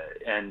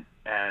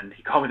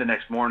he called me the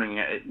next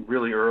morning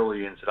really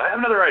early and said, I have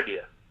another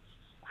idea.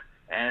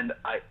 And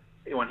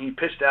when he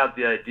pitched out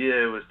the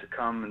idea was to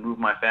come and move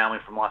my family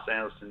from Los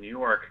Angeles to New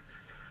York,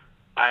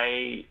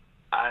 I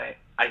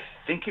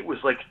think it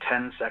was like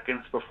 10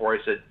 seconds before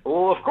I said,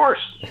 "Oh, of course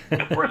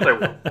I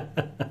will."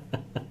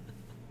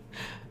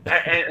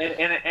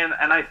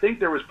 and I think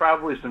there was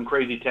probably some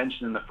crazy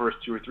tension in the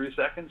first 2 or 3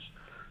 seconds,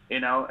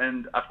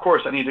 And of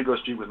course, I need to go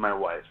speak with my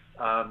wife.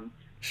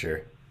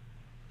 Sure.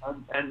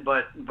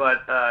 But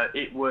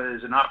it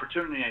was an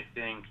opportunity, I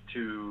think,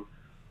 to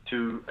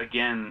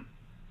again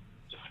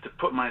to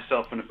put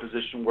myself in a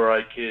position where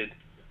I could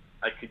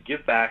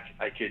give back,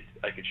 I could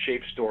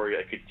shape story,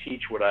 I could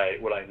teach what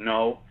I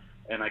know,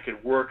 and I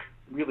could work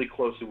really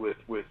closely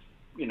with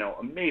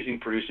amazing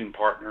producing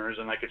partners,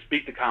 and I could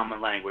speak the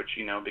common language,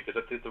 because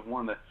I think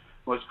one of the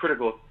most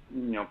critical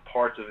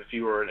parts of if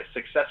you were a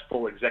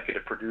successful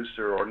executive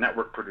producer or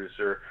network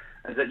producer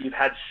is that you've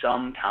had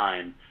some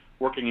time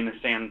working in a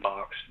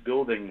sandbox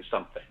building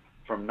something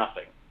from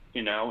nothing,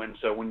 and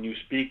so when you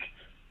speak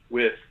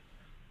with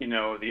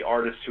the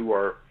artists who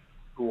are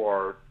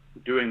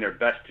doing their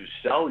best to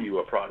sell you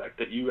a product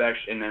that you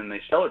actually, and then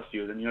they sell it to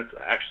you, then you have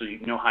to actually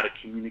know how to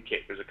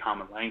communicate. There's a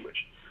common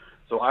language.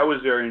 So I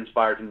was very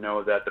inspired to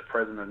know that the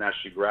president of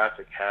National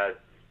Geographic had,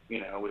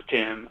 with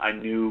Tim, I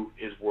knew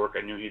his work,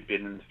 I knew he'd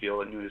been in the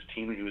field, I knew his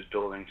team that he was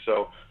building.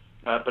 So,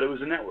 but it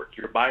was a network.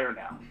 You're a buyer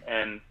now,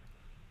 and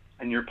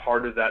you're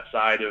part of that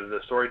side of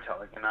the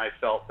storytelling. And I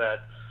felt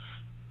that,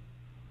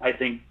 I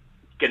think,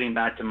 getting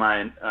back to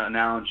my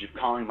analogy of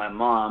calling my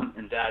mom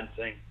and dad and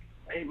saying,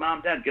 "Hey,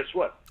 Mom, Dad, guess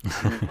what?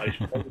 I'm in vice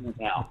president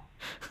now."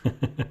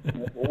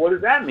 Well, what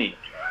does that mean?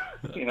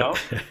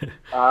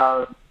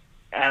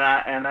 And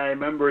I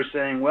remember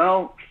saying,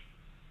 well,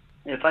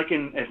 if I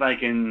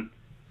can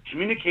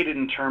communicate it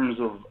in terms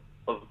of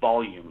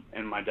volume,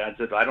 and my dad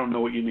said, "I don't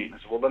know what you mean." I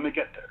said, "Well, let me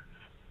get there."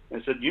 And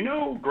I said,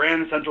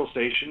 Grand Central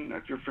Station,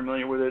 if you're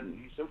familiar with it? And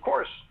he said, "Of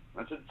course."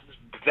 I said, "It's this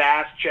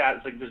vast chat.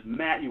 It's like this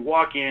mat. You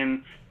walk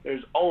in,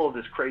 there's all of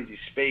this crazy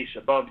space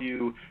above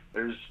you.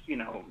 There's,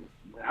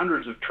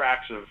 hundreds of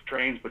tracks of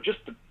trains, but just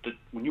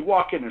when you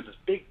walk in, there's this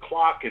big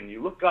clock, and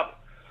you look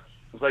up."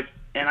 It was like,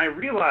 and I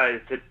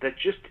realized that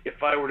just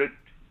if I were to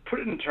put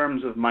it in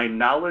terms of my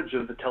knowledge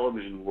of the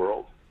television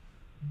world,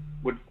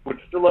 would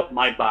fill up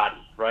my body,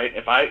 right?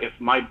 If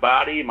my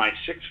body, my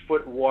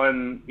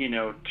 6'1",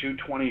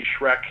 220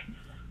 Shrek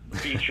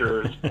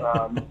features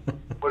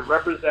would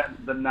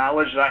represent the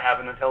knowledge that I have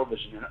in the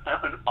television,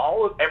 and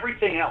all of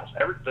everything else,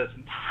 this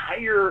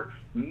entire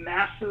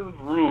massive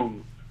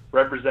room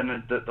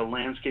represented the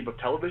landscape of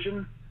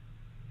television,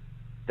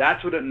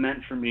 that's what it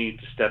meant for me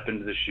to step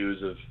into the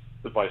shoes of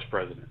the vice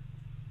president.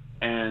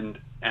 And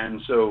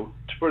so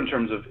to put in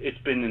terms of, it's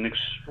been an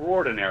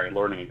extraordinary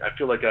learning. I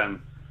feel like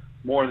I'm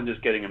more than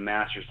just getting a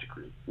master's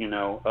degree,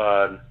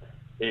 and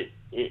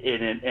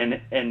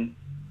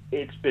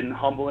it's been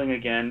humbling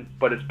again,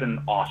 but it's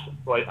been awesome.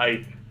 So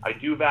I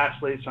do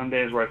vacillate some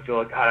days where I feel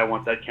like, God, I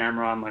want that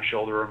camera on my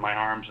shoulder or my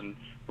arms and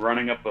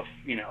running up a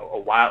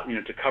wild,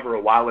 to cover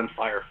a wildland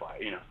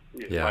firefight,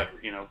 Yeah.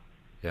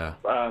 Yeah.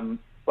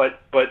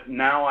 But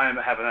now I'm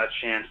having that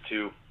chance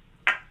to,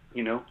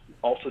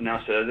 also now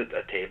sit at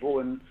a table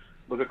and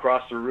look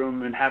across the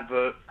room and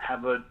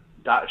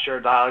share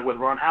a dialogue with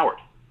Ron Howard,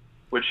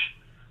 which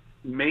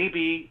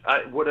maybe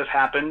would have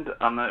happened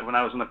when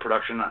I was on the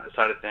production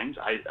side of things.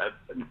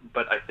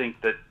 But I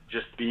think that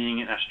just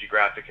being at National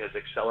Geographic has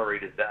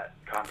accelerated that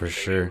conversation. For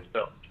sure.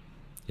 So,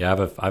 yeah,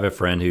 I have a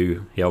friend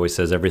who he always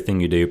says everything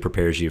you do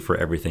prepares you for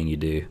everything you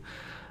do.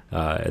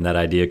 And that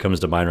idea comes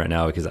to mind right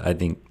now because I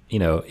think,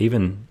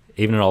 even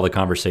in all the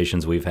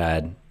conversations we've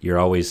had, you're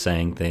always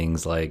saying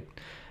things like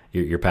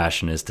your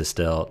passion is to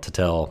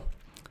tell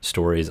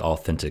stories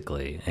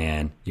authentically,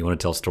 and you want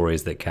to tell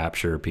stories that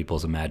capture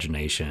people's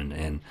imagination.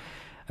 And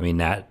I mean,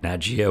 Nat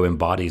Geo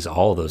embodies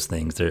all of those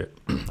things.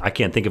 I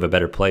can't think of a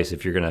better place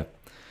if you're gonna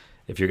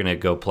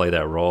go play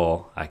that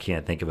role. I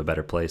can't think of a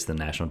better place than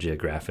National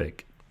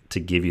Geographic to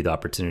give you the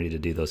opportunity to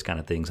do those kind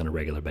of things on a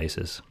regular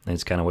basis. And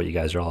it's kind of what you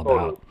guys are all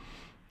about.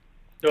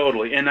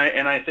 Totally. And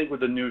I think with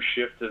the new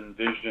shift in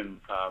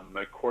vision,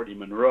 Courtney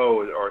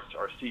Monroe, our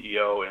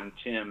CEO, and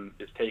Tim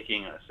is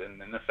taking us, and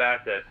the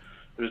fact that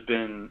there's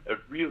been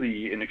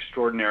an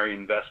extraordinary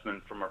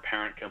investment from our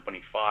parent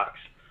company, Fox,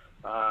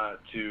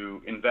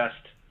 to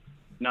invest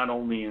not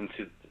only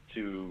into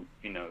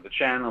the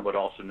channel, but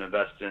also to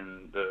invest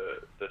in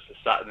the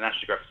National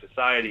Geographic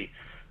Society,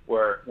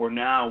 where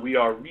now we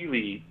are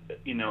really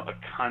a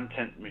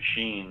content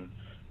machine,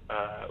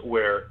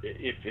 where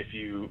if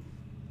you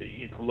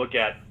look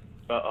at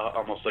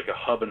almost like a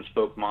hub and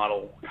spoke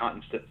model,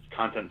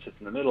 content sits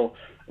in the middle,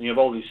 and you have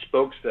all these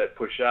spokes that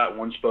push out.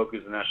 One spoke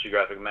is the National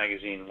Geographic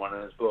magazine, one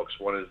is books,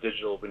 one is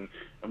digital,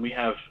 and we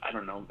have, I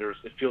don't know,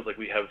 it feels like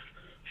we have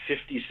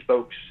 50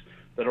 spokes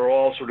that are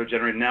all sort of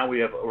generated. Now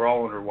we're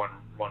all under one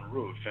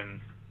roof,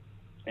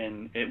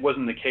 and it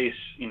wasn't the case,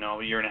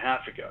 a year and a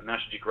half ago.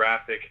 National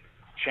Geographic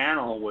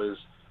Channel was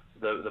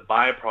the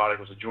byproduct,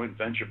 was a joint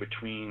venture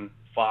between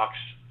Fox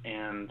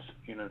and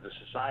the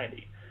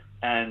society.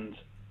 And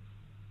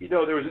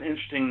there was an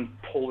interesting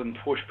pull and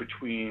push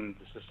between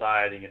the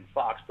society and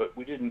Fox, but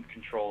we didn't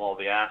control all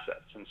the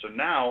assets. And so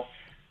now,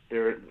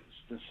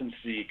 since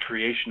the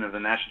creation of the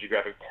National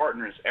Geographic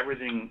Partners,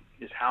 everything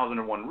is housed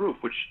under one roof,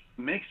 which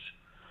makes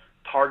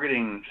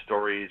targeting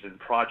stories and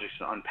projects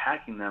and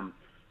unpacking them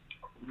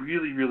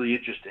really, really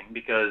interesting,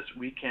 because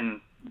we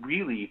can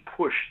really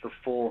push the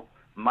full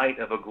might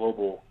of a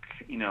global,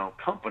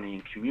 company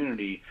and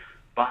community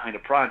behind a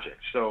project.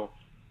 So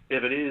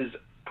if it is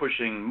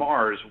pushing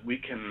Mars, we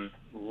can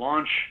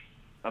not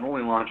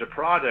only launch a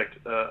product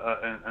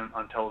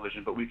on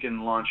television, but we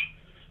can launch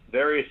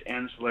various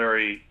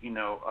ancillary,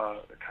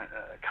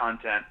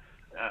 content,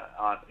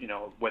 on,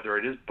 whether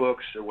it is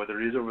books or whether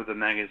it is over the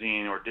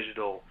magazine or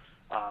digital,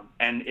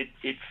 and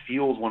it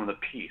fuels one of the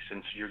piece,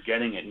 and so you're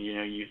getting it. And,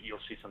 you'll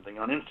see something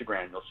on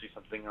Instagram, you'll see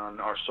something on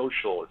our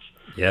social.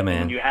 Yeah,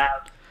 man. When you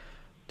have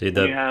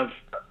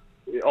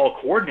it all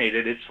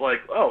coordinated, it's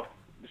like, oh,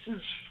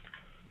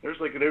 there's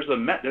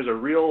a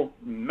real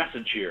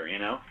message here,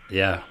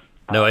 Yeah.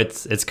 No,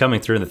 it's coming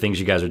through in the things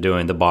you guys are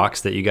doing. The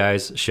box that you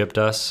guys shipped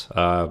us,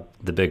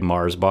 the big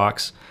Mars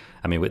box.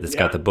 I mean, it's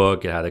got the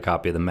book, it had a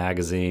copy of the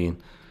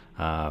magazine,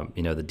 the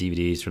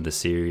DVDs from the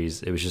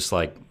series. It was just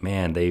like,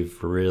 man,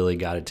 they've really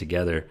got it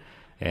together.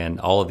 And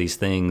all of these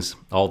things,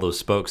 all those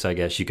spokes, I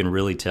guess, you can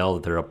really tell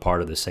that they're a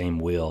part of the same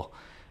wheel.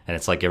 And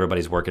it's like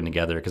everybody's working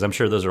together, because I'm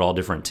sure those are all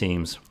different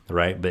teams,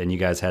 right? But you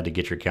guys had to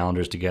get your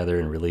calendars together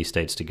and release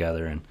dates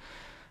together, and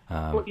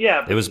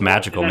it was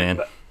magical,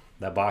 man.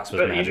 That box was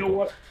magical. You know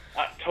what?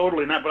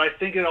 Totally not. But I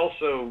think it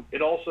also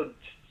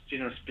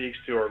speaks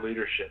to our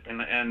leadership,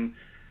 and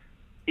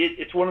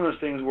it's one of those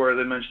things where, as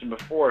I mentioned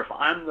before, if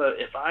I'm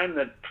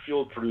the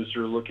field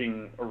producer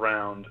looking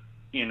around,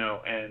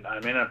 and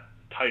I'm in a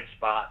tight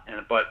spot,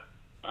 but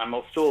I'm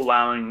still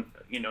allowing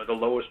the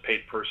lowest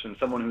paid person,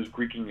 someone who's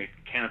greeking a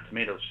can of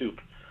tomato soup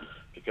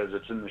because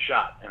it's in the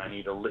shot and I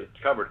need it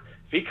covered.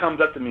 If he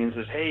comes up to me and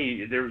says,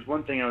 "Hey, there's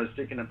one thing I was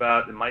thinking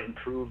about that might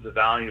improve the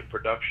value of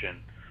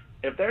production,"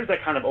 if there's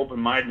that kind of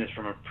open-mindedness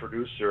from a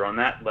producer on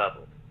that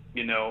level,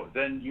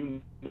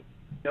 then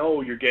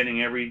you're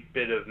getting every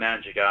bit of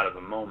magic out of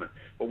the moment.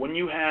 But when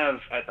you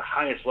have at the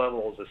highest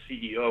levels a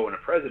CEO and a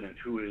president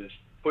who is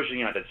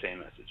pushing out that same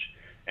message,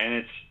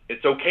 and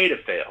it's okay to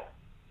fail,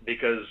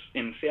 because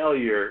in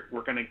failure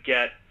we're going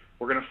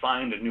to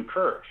find a new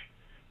curve.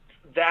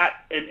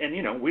 That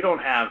and we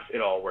don't have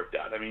it all worked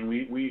out. I mean,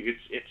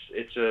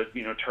 it's a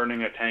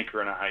turning a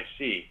tanker in a high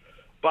sea,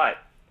 but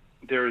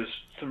there's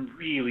some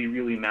really,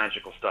 really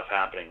magical stuff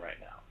happening right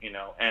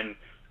now, and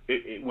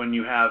when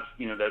you have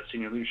that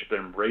senior leadership that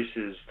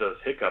embraces those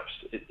hiccups,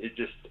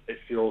 it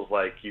feels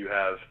like you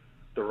have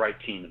the right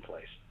team in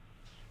place.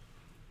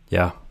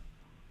 Yeah,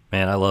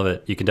 man, I love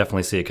it. You can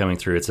definitely see it coming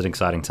through. It's an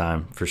exciting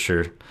time for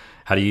sure.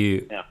 How do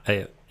you?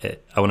 Yeah.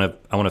 I want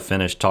to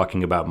finish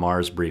talking about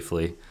Mars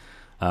briefly.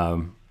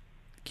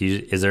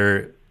 Is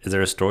there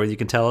a story you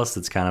can tell us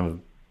that's kind of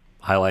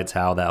highlights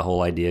how that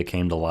whole idea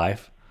came to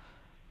life?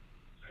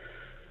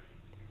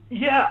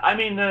 Yeah, I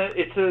mean,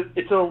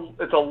 it's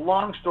a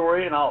long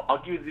story, and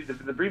I'll give you the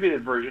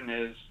abbreviated version.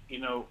 Is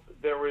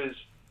there was,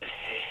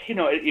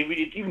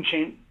 it even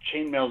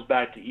chainmails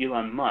back to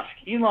Elon Musk.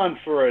 Elon,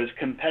 for as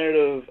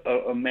competitive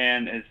a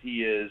man as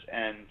he is,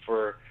 and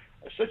for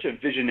such a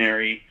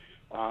visionary,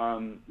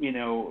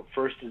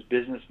 first as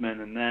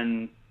businessman and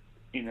then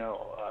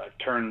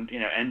turned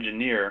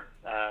engineer.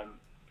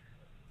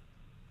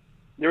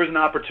 There was an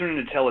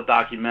opportunity to tell a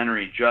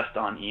documentary just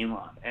on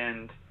Elon,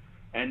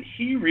 and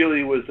he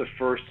really was the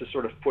first to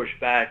sort of push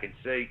back and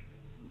say,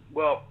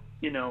 well,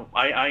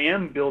 I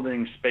am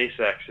building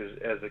SpaceX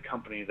as a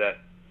company that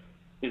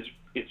its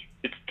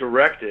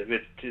directive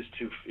is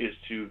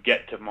to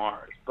get to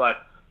Mars,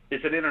 but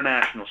it's an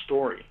international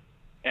story,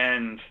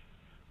 and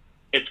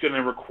it's going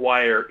to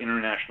require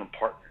international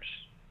partners.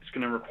 It's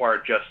going to require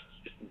just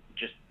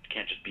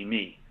can't just be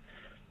me,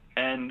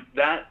 and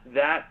that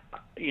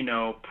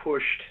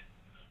pushed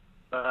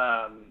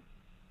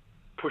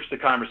the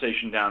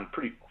conversation down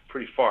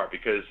pretty far,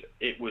 because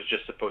it was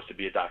just supposed to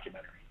be a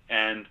documentary.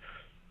 And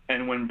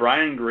when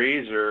Brian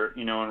Grazer,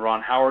 and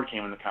Ron Howard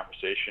came in the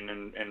conversation,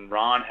 and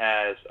Ron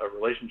has a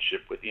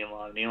relationship with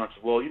Elon, and Elon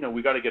said, well,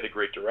 we got to get a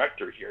great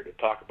director here to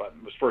talk about it.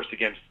 It was first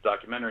against the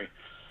documentary.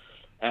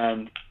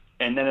 And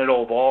then it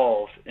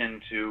evolved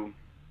into,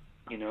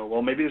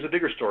 well, maybe there's a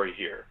bigger story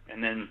here.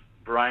 And then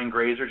Brian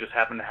Grazer just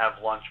happened to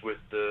have lunch with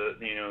the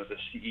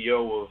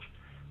CEO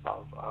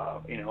of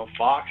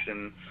Fox,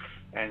 and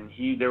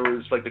there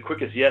was like the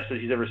quickest yes that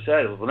he's ever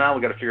said. Well, now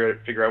we got to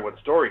figure out what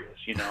the story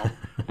is,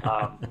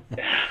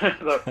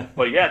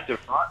 But yes,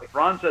 if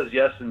Ron says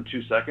yes in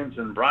 2 seconds,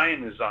 and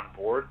Brian is on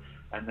board,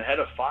 and the head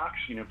of Fox,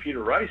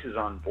 Peter Rice, is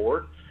on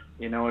board,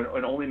 it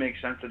only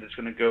makes sense that it's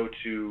going to go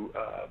to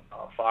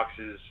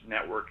Fox's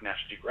network,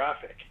 National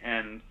Geographic,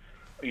 and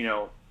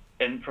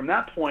from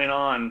that point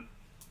on,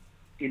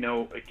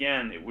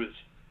 again, it was,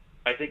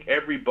 I think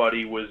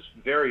everybody was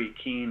very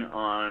keen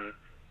on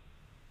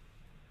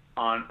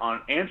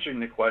on answering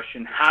the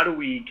question, how do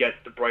we get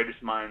the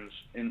brightest minds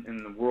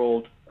in the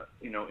world,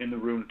 in the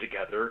room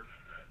together?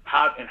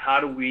 How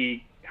do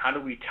we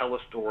tell a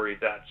story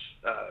that's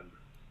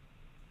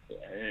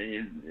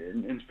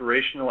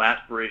inspirational,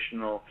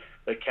 aspirational,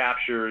 that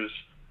captures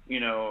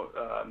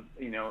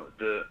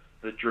the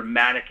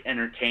dramatic,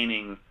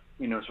 entertaining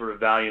sort of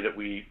value that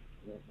we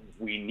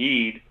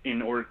need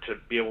in order to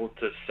be able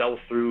to sell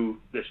through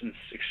this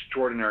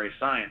extraordinary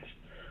science.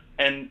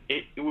 And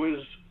it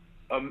was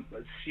a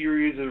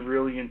series of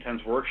really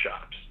intense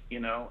workshops,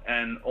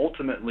 and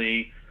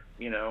ultimately,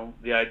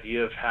 the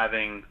idea of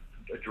having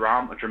a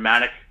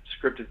dramatic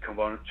scripted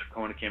component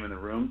came in the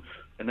room,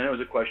 and then it was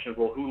a question of,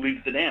 well, who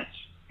leads the dance?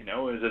 Is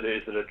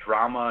it a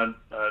drama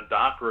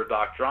doc or a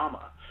doc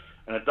drama?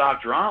 And a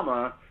doc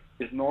drama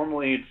is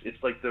normally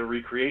it's like the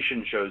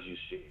recreation shows you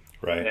see,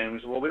 right? And we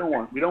said, well, we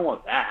don't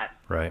want that,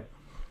 right?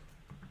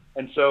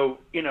 And so,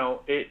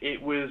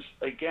 it was,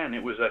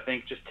 I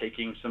think, just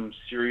taking some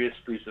serious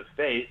leaps of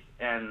faith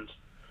and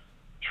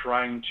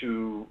trying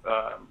to,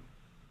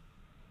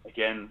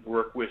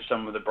 work with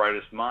some of the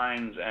brightest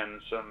minds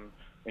and some,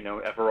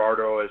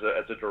 Everardo as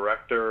a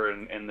director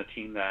and the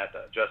team that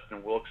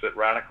Justin Wilkes at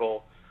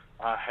Radical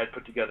had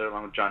put together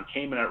along with John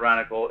Kamen at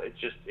Radical.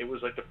 It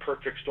was like the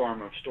perfect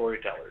storm of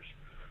storytellers.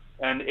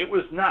 And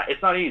it's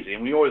not easy.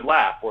 And we always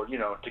laugh, or,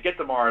 to get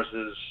to Mars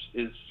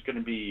is going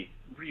to be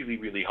really,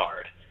 really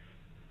hard.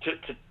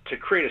 To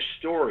create a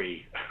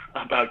story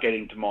about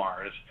getting to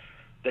Mars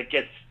that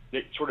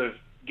sort of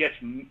gets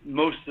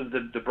most of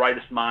the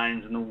brightest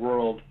minds in the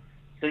world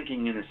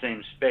thinking in the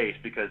same space.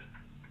 Because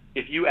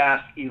if you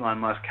ask Elon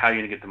Musk how you're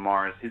going to get to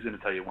Mars, he's going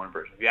to tell you one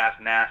version. If you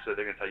ask NASA,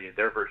 they're going to tell you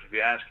their version. If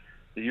you ask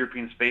the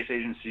European Space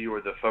Agency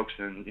or the folks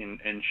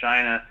in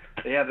China,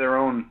 they have their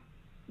own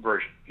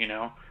version,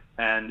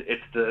 And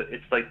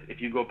it's like, if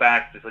you go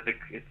back, it's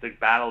the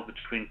battle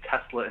between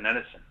Tesla and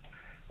Edison.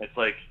 It's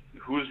like,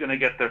 who's going to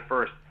get there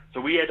first? So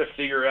we had to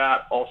figure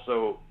out,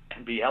 also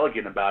be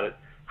elegant about it.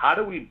 How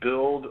do we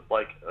build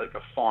like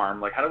a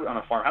farm? Like, how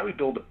do we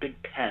build a big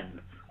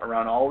pen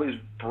around all these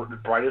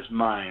brightest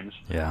minds?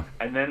 Yeah.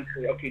 And then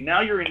say, okay,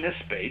 now you're in this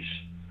space.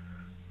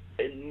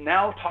 And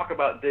now talk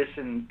about this,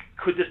 and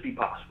could this be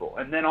possible?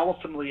 And then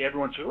ultimately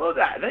everyone said, well,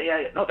 that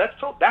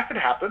could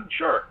happen,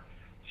 sure.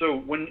 So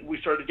when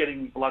we started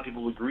getting a lot of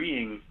people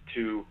agreeing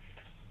to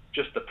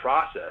just the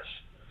process,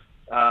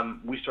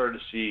 we started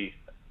to see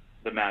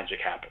the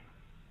magic happen.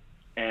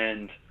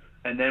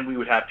 And then we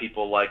would have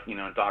people like,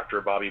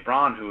 Dr. Bobby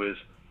Braun, who is,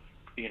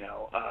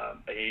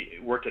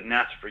 worked at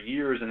NASA for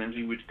years, and then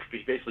he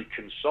basically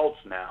consults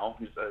now.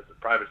 He's a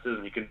private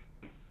citizen. He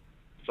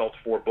consults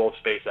for both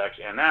SpaceX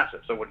and NASA.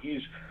 So when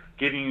he's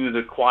giving you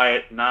the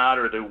quiet nod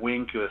or the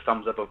wink or the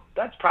thumbs up of,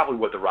 that's probably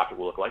what the rocket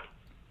will look like.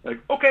 Like,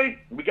 okay,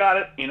 we got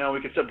it. We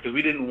could still, because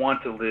we didn't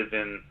want to live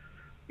in,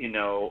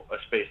 a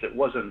space that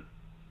wasn't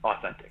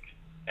authentic.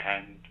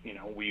 And,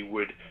 we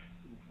would,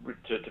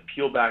 to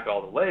peel back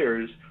all the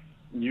layers,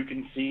 you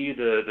can see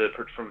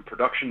from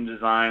production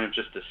design of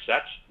just the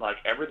sets, like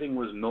everything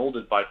was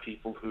molded by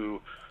people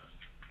who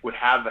would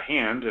have a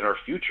hand in our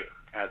future,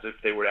 as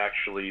if they were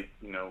actually,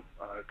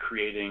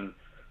 creating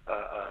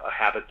a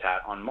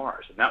habitat on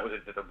Mars. And that was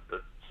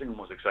the single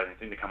most exciting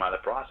thing to come out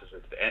of the process.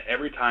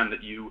 Every time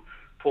that you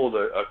pulled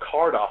a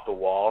card off the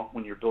wall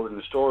when you're building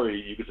the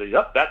story, you could say,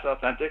 yep, that's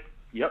authentic.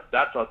 Yep,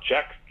 that's a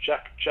check.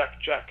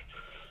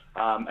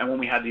 And when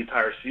we had the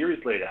entire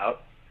series laid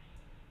out,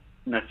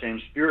 in that same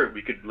spirit,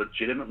 we could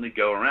legitimately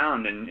go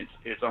around, and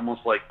it's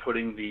almost like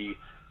putting the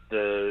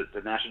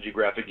National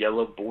Geographic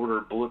yellow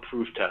border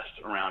bulletproof test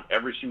around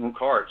every single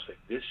card. It's like,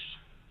 this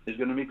is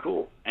going to be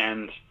cool,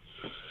 and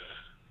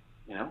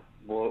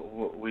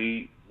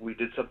we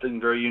did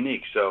something very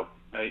unique. So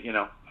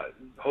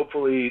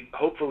hopefully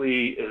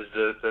as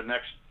the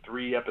next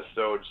 3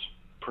 episodes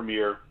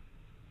premiere,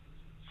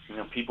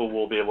 people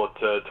will be able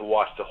to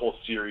watch the whole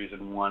series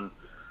in one.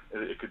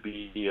 It could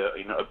be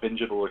a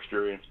bingeable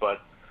experience,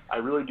 but I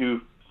really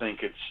do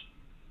think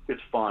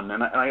it's fun.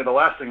 And the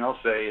last thing I'll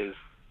say is,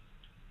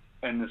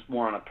 and it's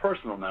more on a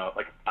personal note,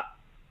 like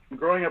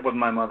growing up with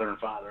my mother and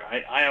father,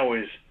 I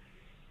always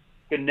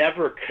could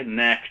never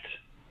connect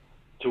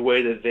to a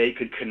way that they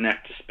could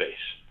connect to space.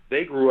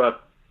 They grew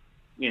up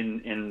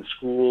in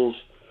schools,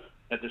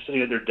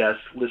 sitting at their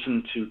desks,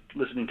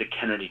 listening to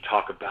Kennedy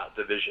talk about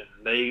the vision.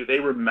 They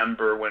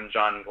remember when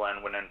John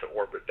Glenn went into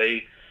orbit.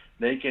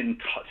 They can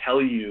tell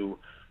you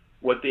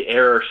what the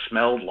air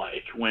smelled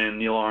like when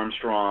Neil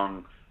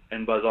Armstrong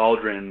and Buzz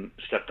Aldrin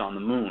stepped on the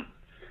moon.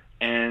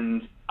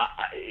 And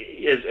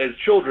as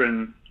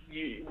children,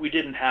 we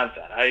didn't have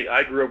that.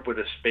 I grew up with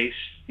a space,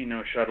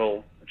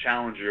 shuttle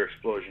Challenger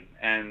explosion,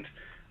 and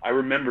I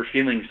remember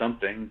feeling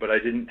something, but I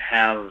didn't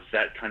have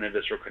that kind of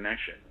visceral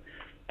connection.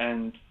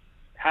 And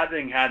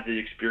having had the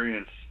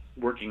experience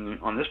working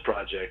on this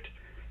project,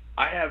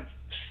 I have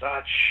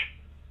such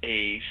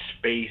a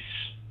space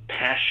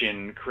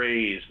passion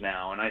craze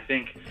now, and I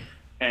think,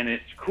 and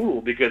it's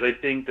cool because I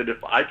think that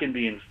if I can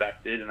be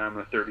infected, and I'm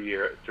a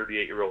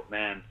 38-year-old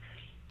man,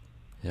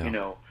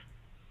 yeah.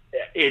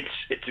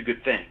 it's a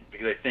good thing,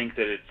 because I think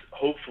that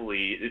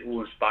hopefully it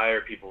will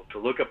inspire people to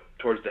look up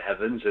towards the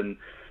heavens and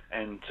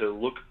to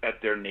look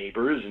at their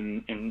neighbors,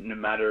 and no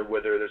matter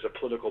whether there's a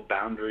political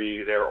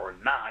boundary there or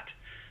not,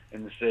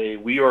 and to say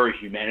we are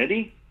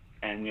humanity,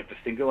 and we have to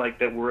think like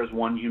that we're as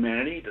one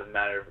humanity. It doesn't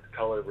matter the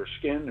color of our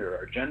skin or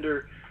our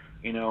gender,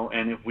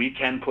 and if we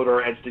can put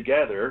our heads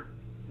together,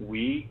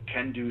 we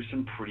can do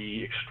some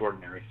pretty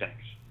extraordinary things.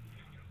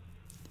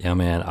 Yeah,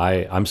 man,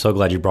 I'm so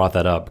glad you brought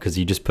that up, because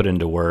you just put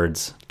into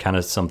words kind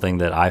of something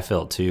that I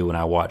felt too when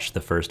I watched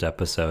the first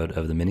episode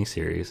of the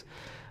miniseries.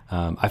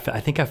 I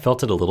think I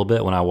felt it a little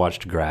bit when I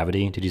watched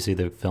Gravity. Did you see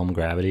the film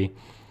Gravity?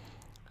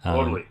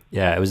 Totally.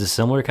 Yeah, it was a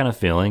similar kind of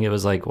feeling. It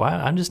was like,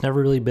 wow, I've just never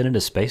really been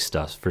into space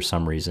stuff for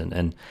some reason.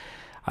 And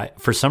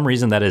for some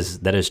reason that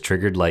has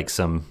triggered like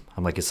I'm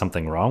like, is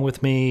something wrong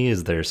with me?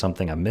 Is there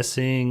something I'm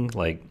missing?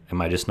 Like,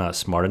 am I just not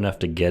smart enough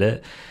to get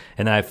it?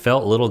 And I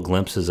felt little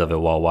glimpses of it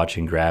while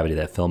watching Gravity.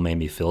 That film made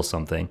me feel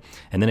something.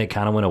 And then it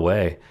kind of went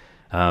away.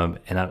 And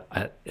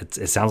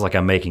it sounds like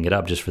I'm making it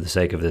up just for the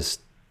sake of this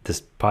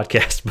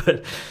podcast,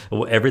 but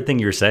everything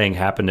you're saying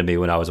happened to me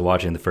when I was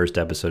watching the first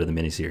episode of the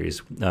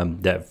miniseries.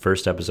 That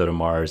first episode of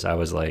Mars, I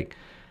was like,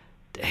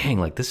 dang,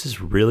 like this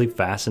is really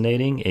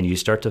fascinating. And you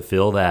start to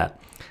feel that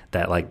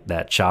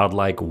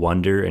childlike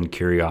wonder and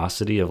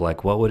curiosity of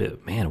like, what would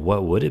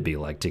it be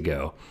like to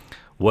go?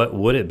 What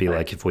would it be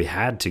like if we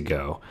had to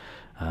go?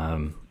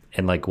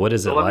 And like, what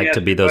is it like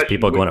to be those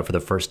people going up for the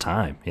first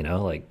time?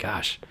 Like,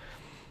 gosh.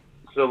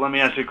 So let me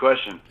ask you a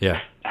question.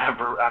 Yeah.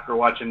 After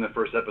watching the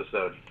first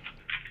episode,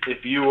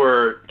 if you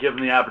were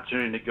given the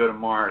opportunity to go to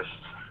Mars,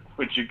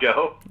 would you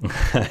go?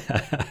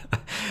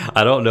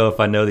 I don't know if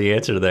I know the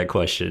answer to that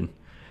question.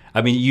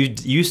 I mean,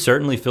 you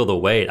certainly feel the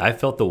weight. I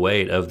felt the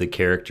weight of the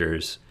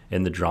characters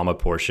in the drama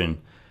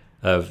portion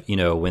of,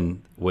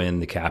 when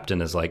the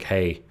captain is like,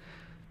 hey,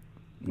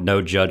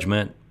 no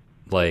judgment,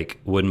 like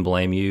wouldn't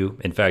blame you.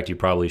 In fact, you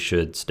probably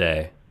should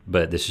stay,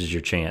 but this is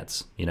your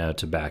chance,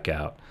 to back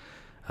out.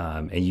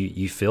 And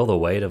you feel the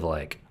weight of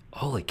like,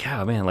 holy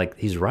cow, man, like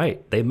he's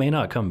right. They may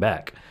not come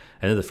back.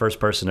 And they're the first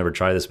person to ever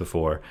try this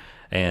before.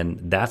 And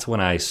that's when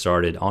I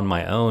started on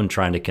my own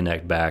trying to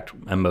connect back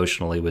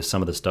emotionally with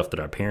some of the stuff that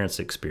our parents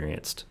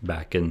experienced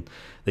back in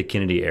the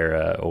Kennedy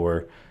era,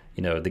 or,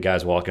 the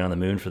guys walking on the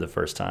moon for the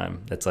first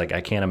time. It's like, I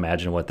can't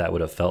imagine what that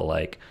would have felt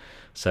like.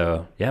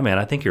 So yeah, man,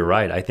 I think you're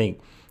right. I think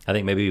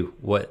maybe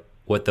what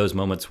those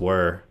moments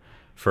were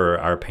for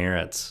our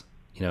parents,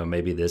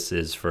 maybe this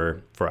is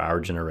for our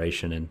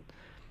generation. And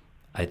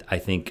I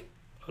think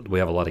we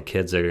have a lot of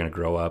kids that are going to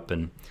grow up,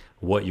 and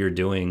what you're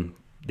doing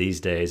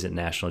these days at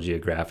National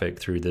Geographic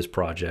through this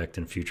project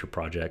and future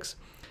projects,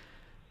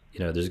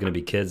 there's going to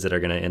be kids that are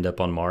going to end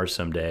up on Mars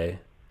someday,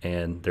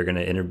 and they're going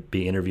to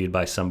be interviewed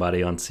by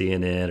somebody on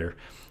CNN or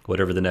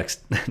whatever the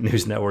next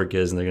news network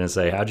is, and they're going to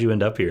say, how'd you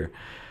end up here?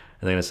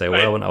 And they're going to say,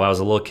 well, when I was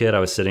a little kid,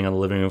 I was sitting on the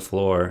living room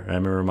floor, and I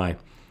remember my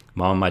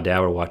mom and my dad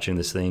were watching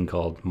this thing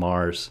called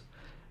Mars,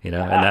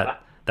 and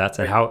that's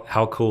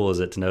how cool is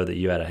it to know that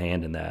you had a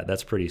hand in that?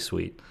 That's pretty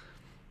sweet.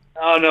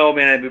 Oh no,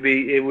 man!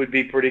 It would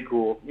be pretty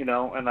cool,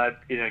 and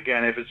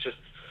again, if it's just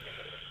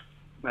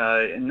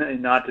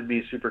not to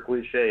be super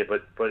cliche,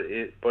 but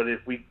if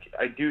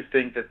I do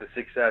think that the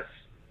success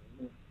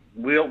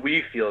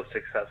we feel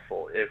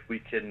successful if we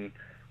can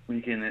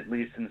at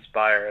least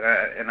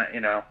inspire,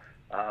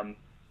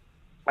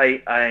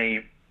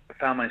 I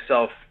found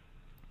myself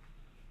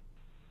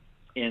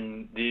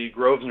in the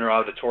Grosvenor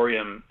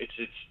Auditorium.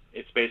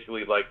 It's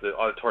basically like the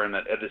auditorium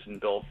that Edison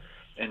built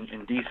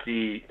in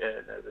D.C.,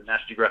 the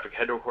National Geographic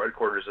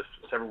headquarters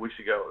several weeks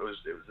ago. It was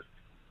a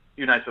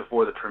few nights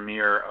before the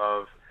premiere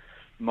of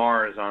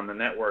Mars on the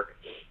network,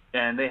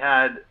 and they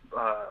had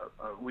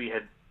we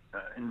had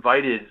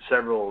invited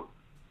several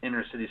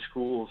inner city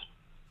schools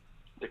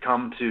to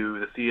come to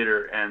the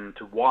theater and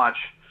to watch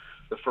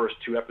the first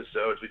two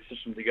episodes. We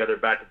stitched them together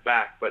back to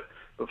back, but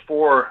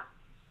before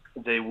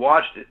they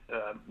watched it,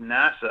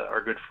 NASA,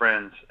 our good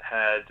friends,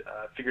 had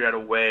figured out a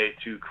way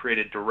to create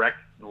a direct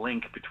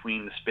link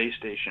between the space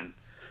station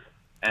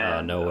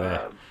and no way.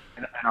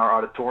 And our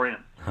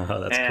auditorium. Oh,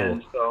 that's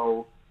and cool.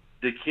 So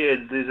the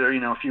kids, these are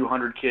a few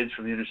hundred kids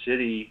from the inner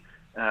city.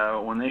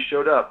 When they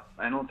showed up,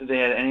 I don't think they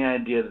had any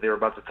idea that they were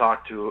about to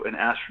talk to an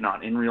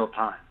astronaut in real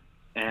time.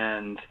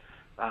 And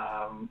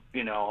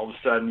all of a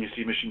sudden you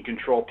see Mission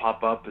Control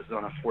pop up. It's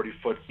on a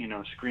 40-foot,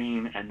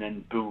 screen, and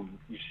then boom,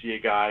 you see a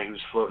guy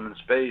who's floating in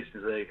space.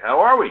 He's like, "How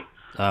are we?"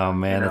 Oh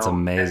man, that's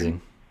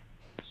amazing.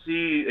 And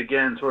see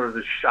again, sort of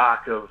the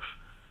shock of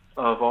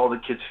all the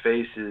kids'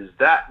 faces.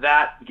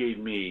 That gave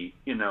me,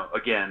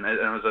 again,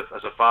 and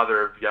as a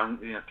father of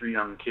three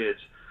young kids,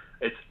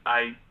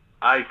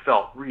 I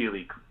felt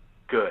really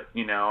good,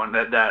 and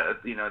that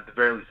at the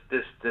very least,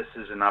 this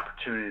is an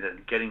opportunity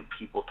that getting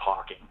people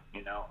talking,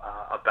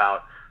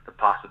 about the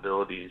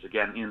possibilities,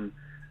 again, in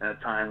a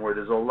time where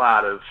there's a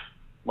lot of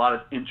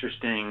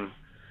interesting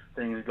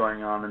things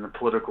going on in the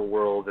political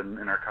world and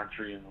in our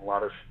country, and a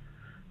lot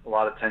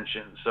of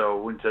tension.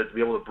 So to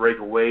be able to break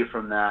away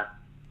from that,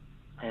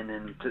 and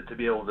then to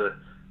be able to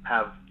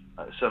have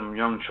some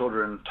young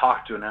children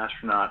talk to an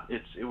astronaut,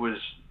 it was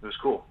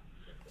cool.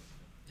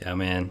 Yeah,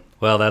 man.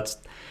 Well, that's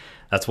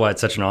why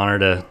it's such an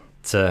honor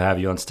to have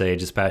you on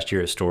stage this past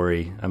year at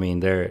Story. I mean,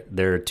 there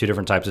are two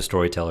different types of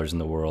storytellers in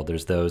the world.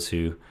 There's those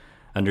who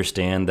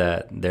understand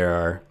that there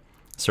are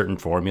certain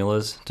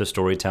formulas to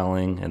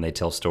storytelling, and they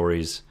tell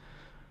stories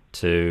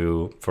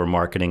for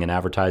marketing and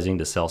advertising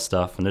to sell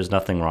stuff. And there's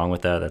nothing wrong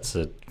with that. That's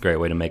a great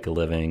way to make a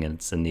living, and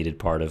it's a needed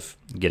part of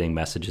getting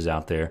messages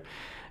out there.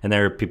 And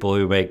there are people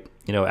who make,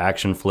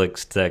 action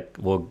flicks that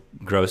will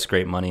gross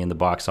great money in the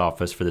box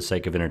office for the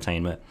sake of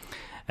entertainment.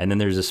 And then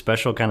there's a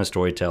special kind of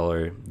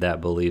storyteller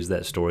that believes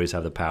that stories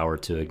have the power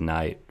to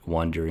ignite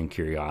wonder and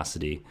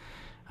curiosity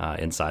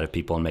inside of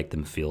people and make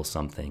them feel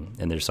something.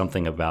 And there's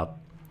something about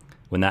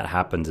when that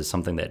happens, is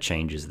something that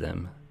changes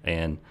them.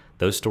 And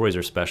those stories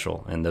are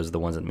special, and those are the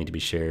ones that need to be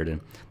shared. And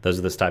those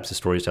are the types of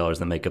storytellers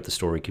that make up the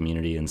story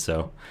community. And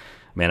so,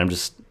 man,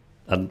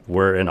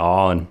 we're in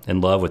awe and in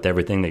love with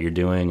everything that you're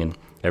doing and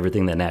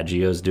everything that Nat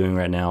Geo is doing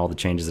right now, all the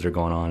changes that are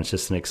going on. It's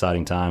just an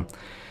exciting time.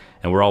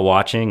 And we're all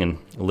watching and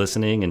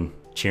listening and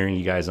cheering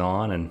you guys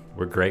on, and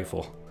we're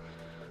grateful.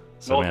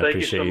 So, well, man, thank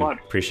you so much.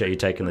 Appreciate you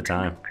taking the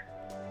time.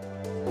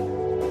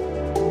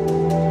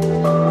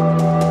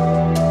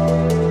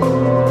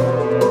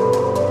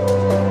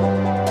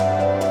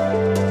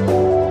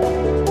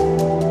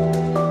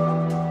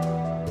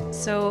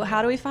 So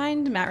how do we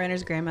find Matt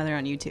Renner's grandmother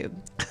on YouTube?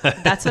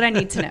 That's what I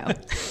need to know.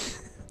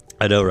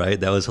 I know, right?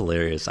 That was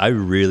hilarious. I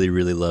really,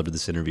 really loved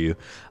this interview.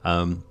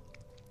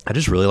 I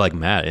just really like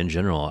Matt in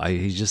general.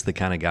 He's just the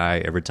kind of guy,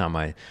 every time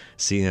I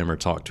see him or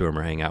talk to him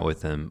or hang out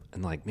with him,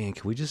 I'm like, man,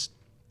 can we just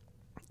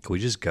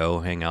go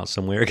hang out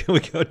somewhere? Can we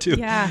go to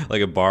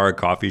like a bar or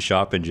coffee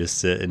shop and just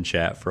sit and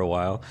chat for a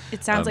while?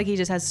 It sounds like he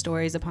just has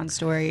stories upon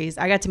stories.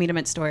 I got to meet him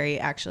at Story,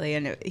 actually,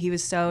 and he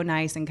was so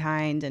nice and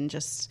kind and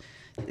just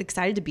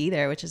excited to be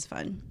there, which is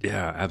fun.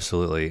 Yeah,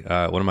 absolutely.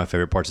 One of my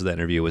favorite parts of that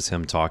interview was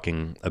him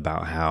talking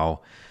about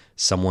how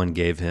someone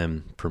gave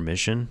him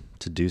permission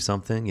to do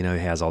something. He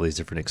has all these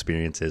different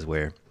experiences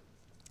where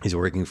he's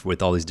working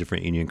with all these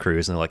different union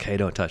crews, and they're like, hey,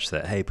 don't touch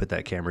that. Hey, put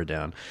that camera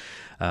down.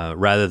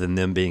 Rather than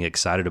them being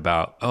excited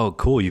about, oh,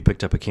 cool, you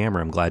picked up a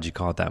camera. I'm glad you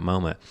caught that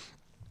moment.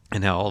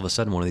 And now all of a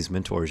sudden one of these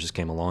mentors just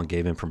came along,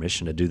 gave him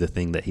permission to do the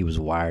thing that he was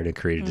wired and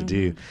created to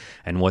do,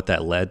 and what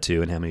that led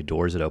to and how many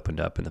doors it opened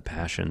up and the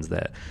passions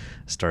that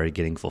started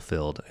getting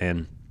fulfilled.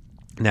 And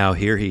now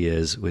here he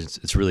is.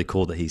 It's really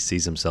cool that he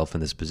sees himself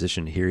in this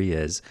position. Here he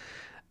is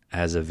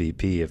as a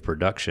VP of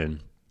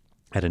production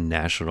at a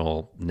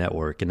national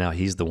network, and now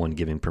he's the one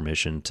giving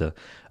permission to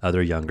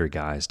other younger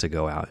guys to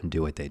go out and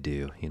do what they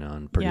do,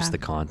 and produce the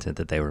content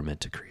that they were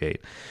meant to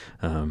create.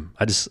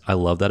 I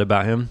love that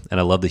about him, and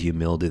I love the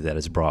humility that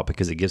is brought,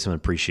 because it gives him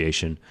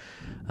appreciation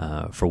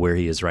for where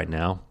he is right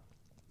now,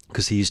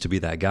 because he used to be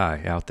that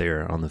guy out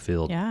there on the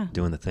field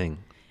doing the thing.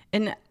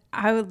 And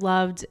I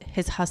loved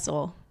his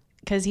hustle,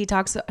 because he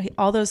talks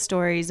all those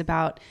stories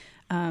about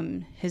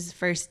his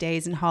first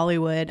days in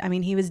Hollywood. I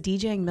mean, he was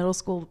DJing middle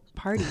school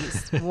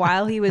parties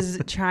while he was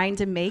trying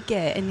to make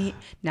it. And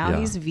now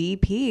he's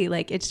VP.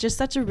 Like, it's just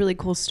such a really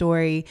cool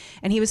story.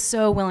 And he was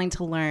so willing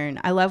to learn.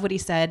 I love what he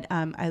said.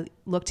 I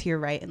look to your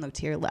right and look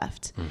to your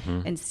left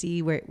and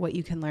see what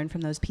you can learn from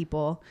those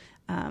people.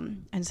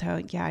 And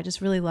so, I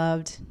just really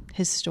loved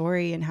his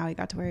story and how he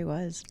got to where he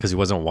was. Because he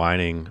wasn't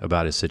whining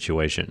about his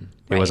situation.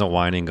 He wasn't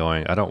whining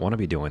going, I don't want to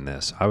be doing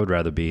this. I would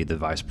rather be the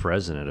vice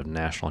president of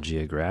National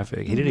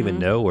Geographic. He didn't even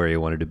know where he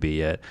wanted to be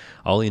yet.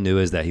 All he knew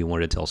is that he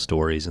wanted to tell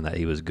stories and that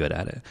he was good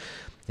at it.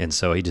 And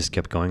so he just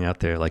kept going out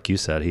there. Like you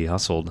said, he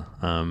hustled,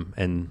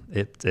 and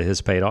it has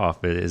paid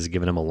off. It has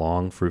given him a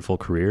long, fruitful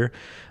career.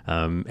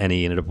 And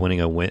he ended up winning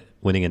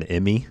an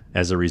Emmy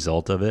as a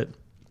result of it.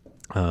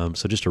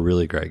 So just a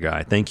really great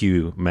guy. Thank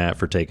you, Matt,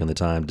 for taking the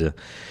time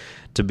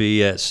to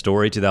be at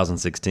Story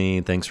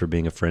 2016. Thanks for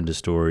being a friend to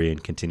Story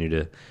and continue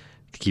to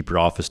keep your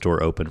office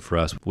door open for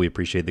us. We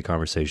appreciate the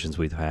conversations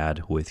we've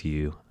had with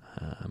you,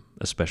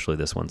 especially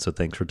this one. So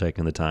thanks for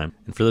taking the time.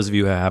 And for those of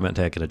you who haven't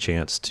taken a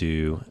chance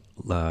to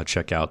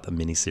check out the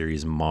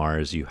miniseries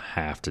Mars, you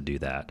have to do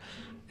that.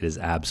 It is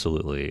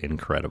absolutely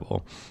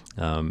incredible.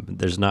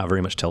 There's not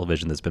very much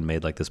television that's been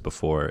made like this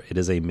before. It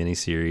is a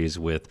miniseries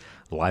with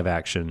live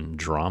action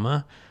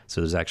drama.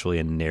 So there's actually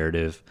a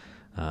narrative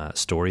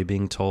story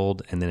being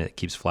told, and then it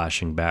keeps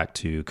flashing back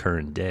to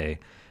current day.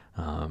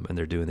 And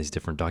they're doing these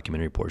different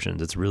documentary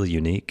portions. It's really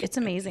unique. It's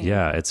amazing.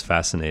 Yeah, it's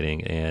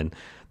fascinating. And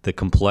the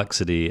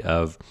complexity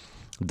of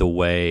the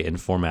way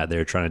and format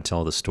they're trying to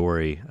tell the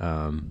story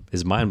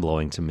is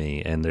mind-blowing to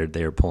me, and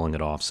they're pulling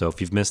it off. So if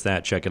you've missed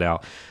that, check it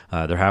out.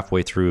 They're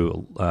halfway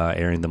through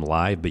airing them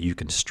live, but you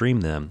can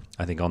stream them,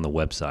 I think, on the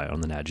website,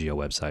 on the Nat Geo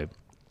website.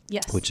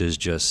 Yes. Which is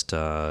just...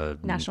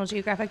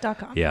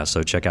 NationalGeographic.com. Yeah,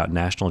 so check out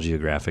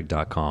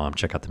NationalGeographic.com.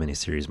 Check out the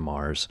miniseries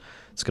Mars.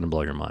 It's going to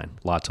blow your mind.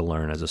 A lot to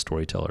learn as a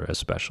storyteller,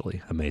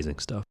 especially. Amazing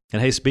stuff.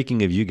 And hey,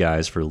 speaking of you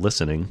guys for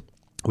listening,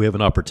 we have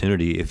an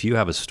opportunity. If you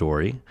have a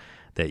story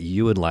that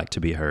you would like to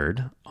be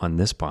heard on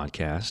this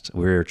podcast,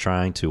 we're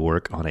trying to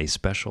work on a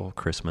special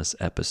Christmas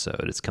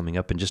episode. It's coming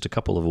up in just a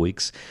couple of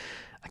weeks.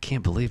 I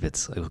can't believe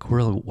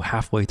we're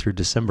halfway through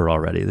December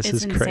already. This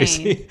is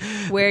crazy.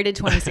 Where did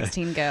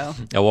 2016 go?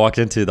 I walked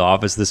into the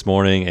office this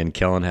morning and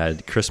Kellen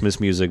had Christmas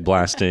music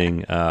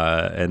blasting.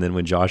 And then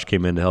when Josh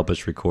came in to help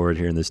us record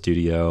here in the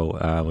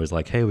studio, was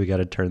like, hey, we got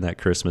to turn that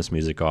Christmas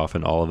music off.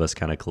 And all of us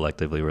kind of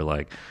collectively were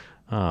like,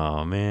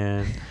 oh,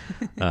 man.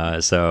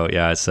 So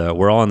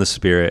we're all in the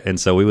spirit. And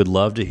so we would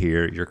love to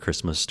hear your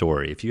Christmas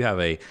story. If you have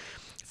a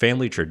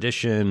family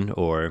tradition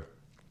or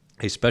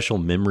a special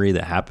memory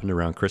that happened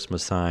around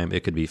Christmas time,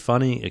 it could be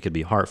funny, it could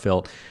be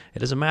heartfelt. It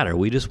doesn't matter.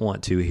 We just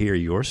want to hear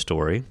your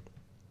story,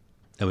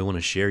 and we want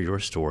to share your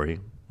story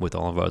with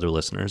all of our other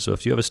listeners. So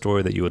if you have a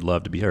story that you would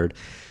love to be heard,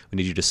 we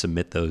need you to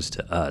submit those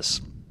to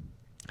us.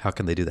 How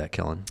can they do that,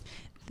 Kellen?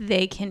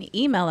 They can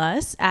email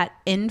us at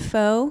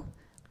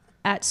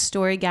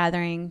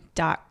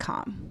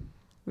info@storygathering.com.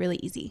 Really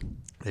easy.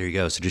 There you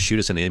go. So just shoot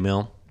us an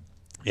email,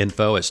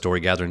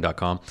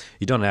 info@storygathering.com.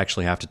 You don't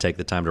actually have to take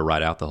the time to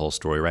write out the whole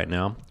story right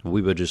now.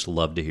 We would just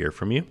love to hear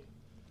from you.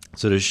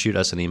 So just shoot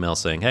us an email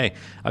saying, hey,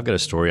 I've got a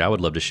story. I would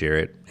love to share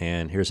it.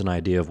 And here's an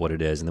idea of what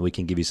it is. And then we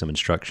can give you some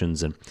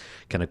instructions and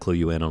kind of clue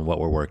you in on what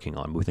we're working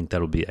on. We think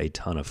that'll be a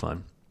ton of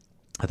fun.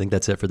 I think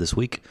that's it for this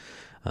week.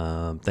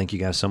 Thank you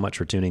guys so much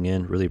for tuning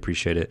in. Really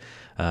appreciate it.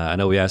 I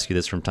know we ask you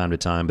this from time to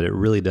time, but it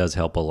really does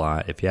help a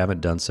lot. If you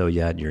haven't done so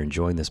yet and you're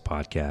enjoying this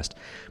podcast,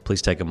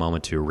 please take a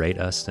moment to rate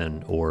us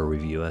or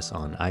review us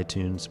on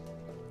iTunes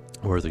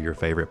or your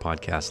favorite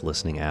podcast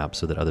listening app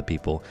so that other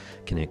people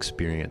can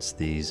experience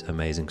these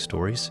amazing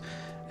stories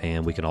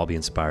and we can all be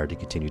inspired to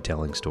continue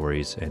telling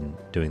stories and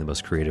doing the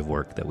most creative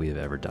work that we have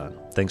ever done.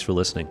 Thanks for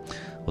listening.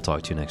 We'll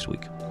talk to you next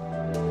week.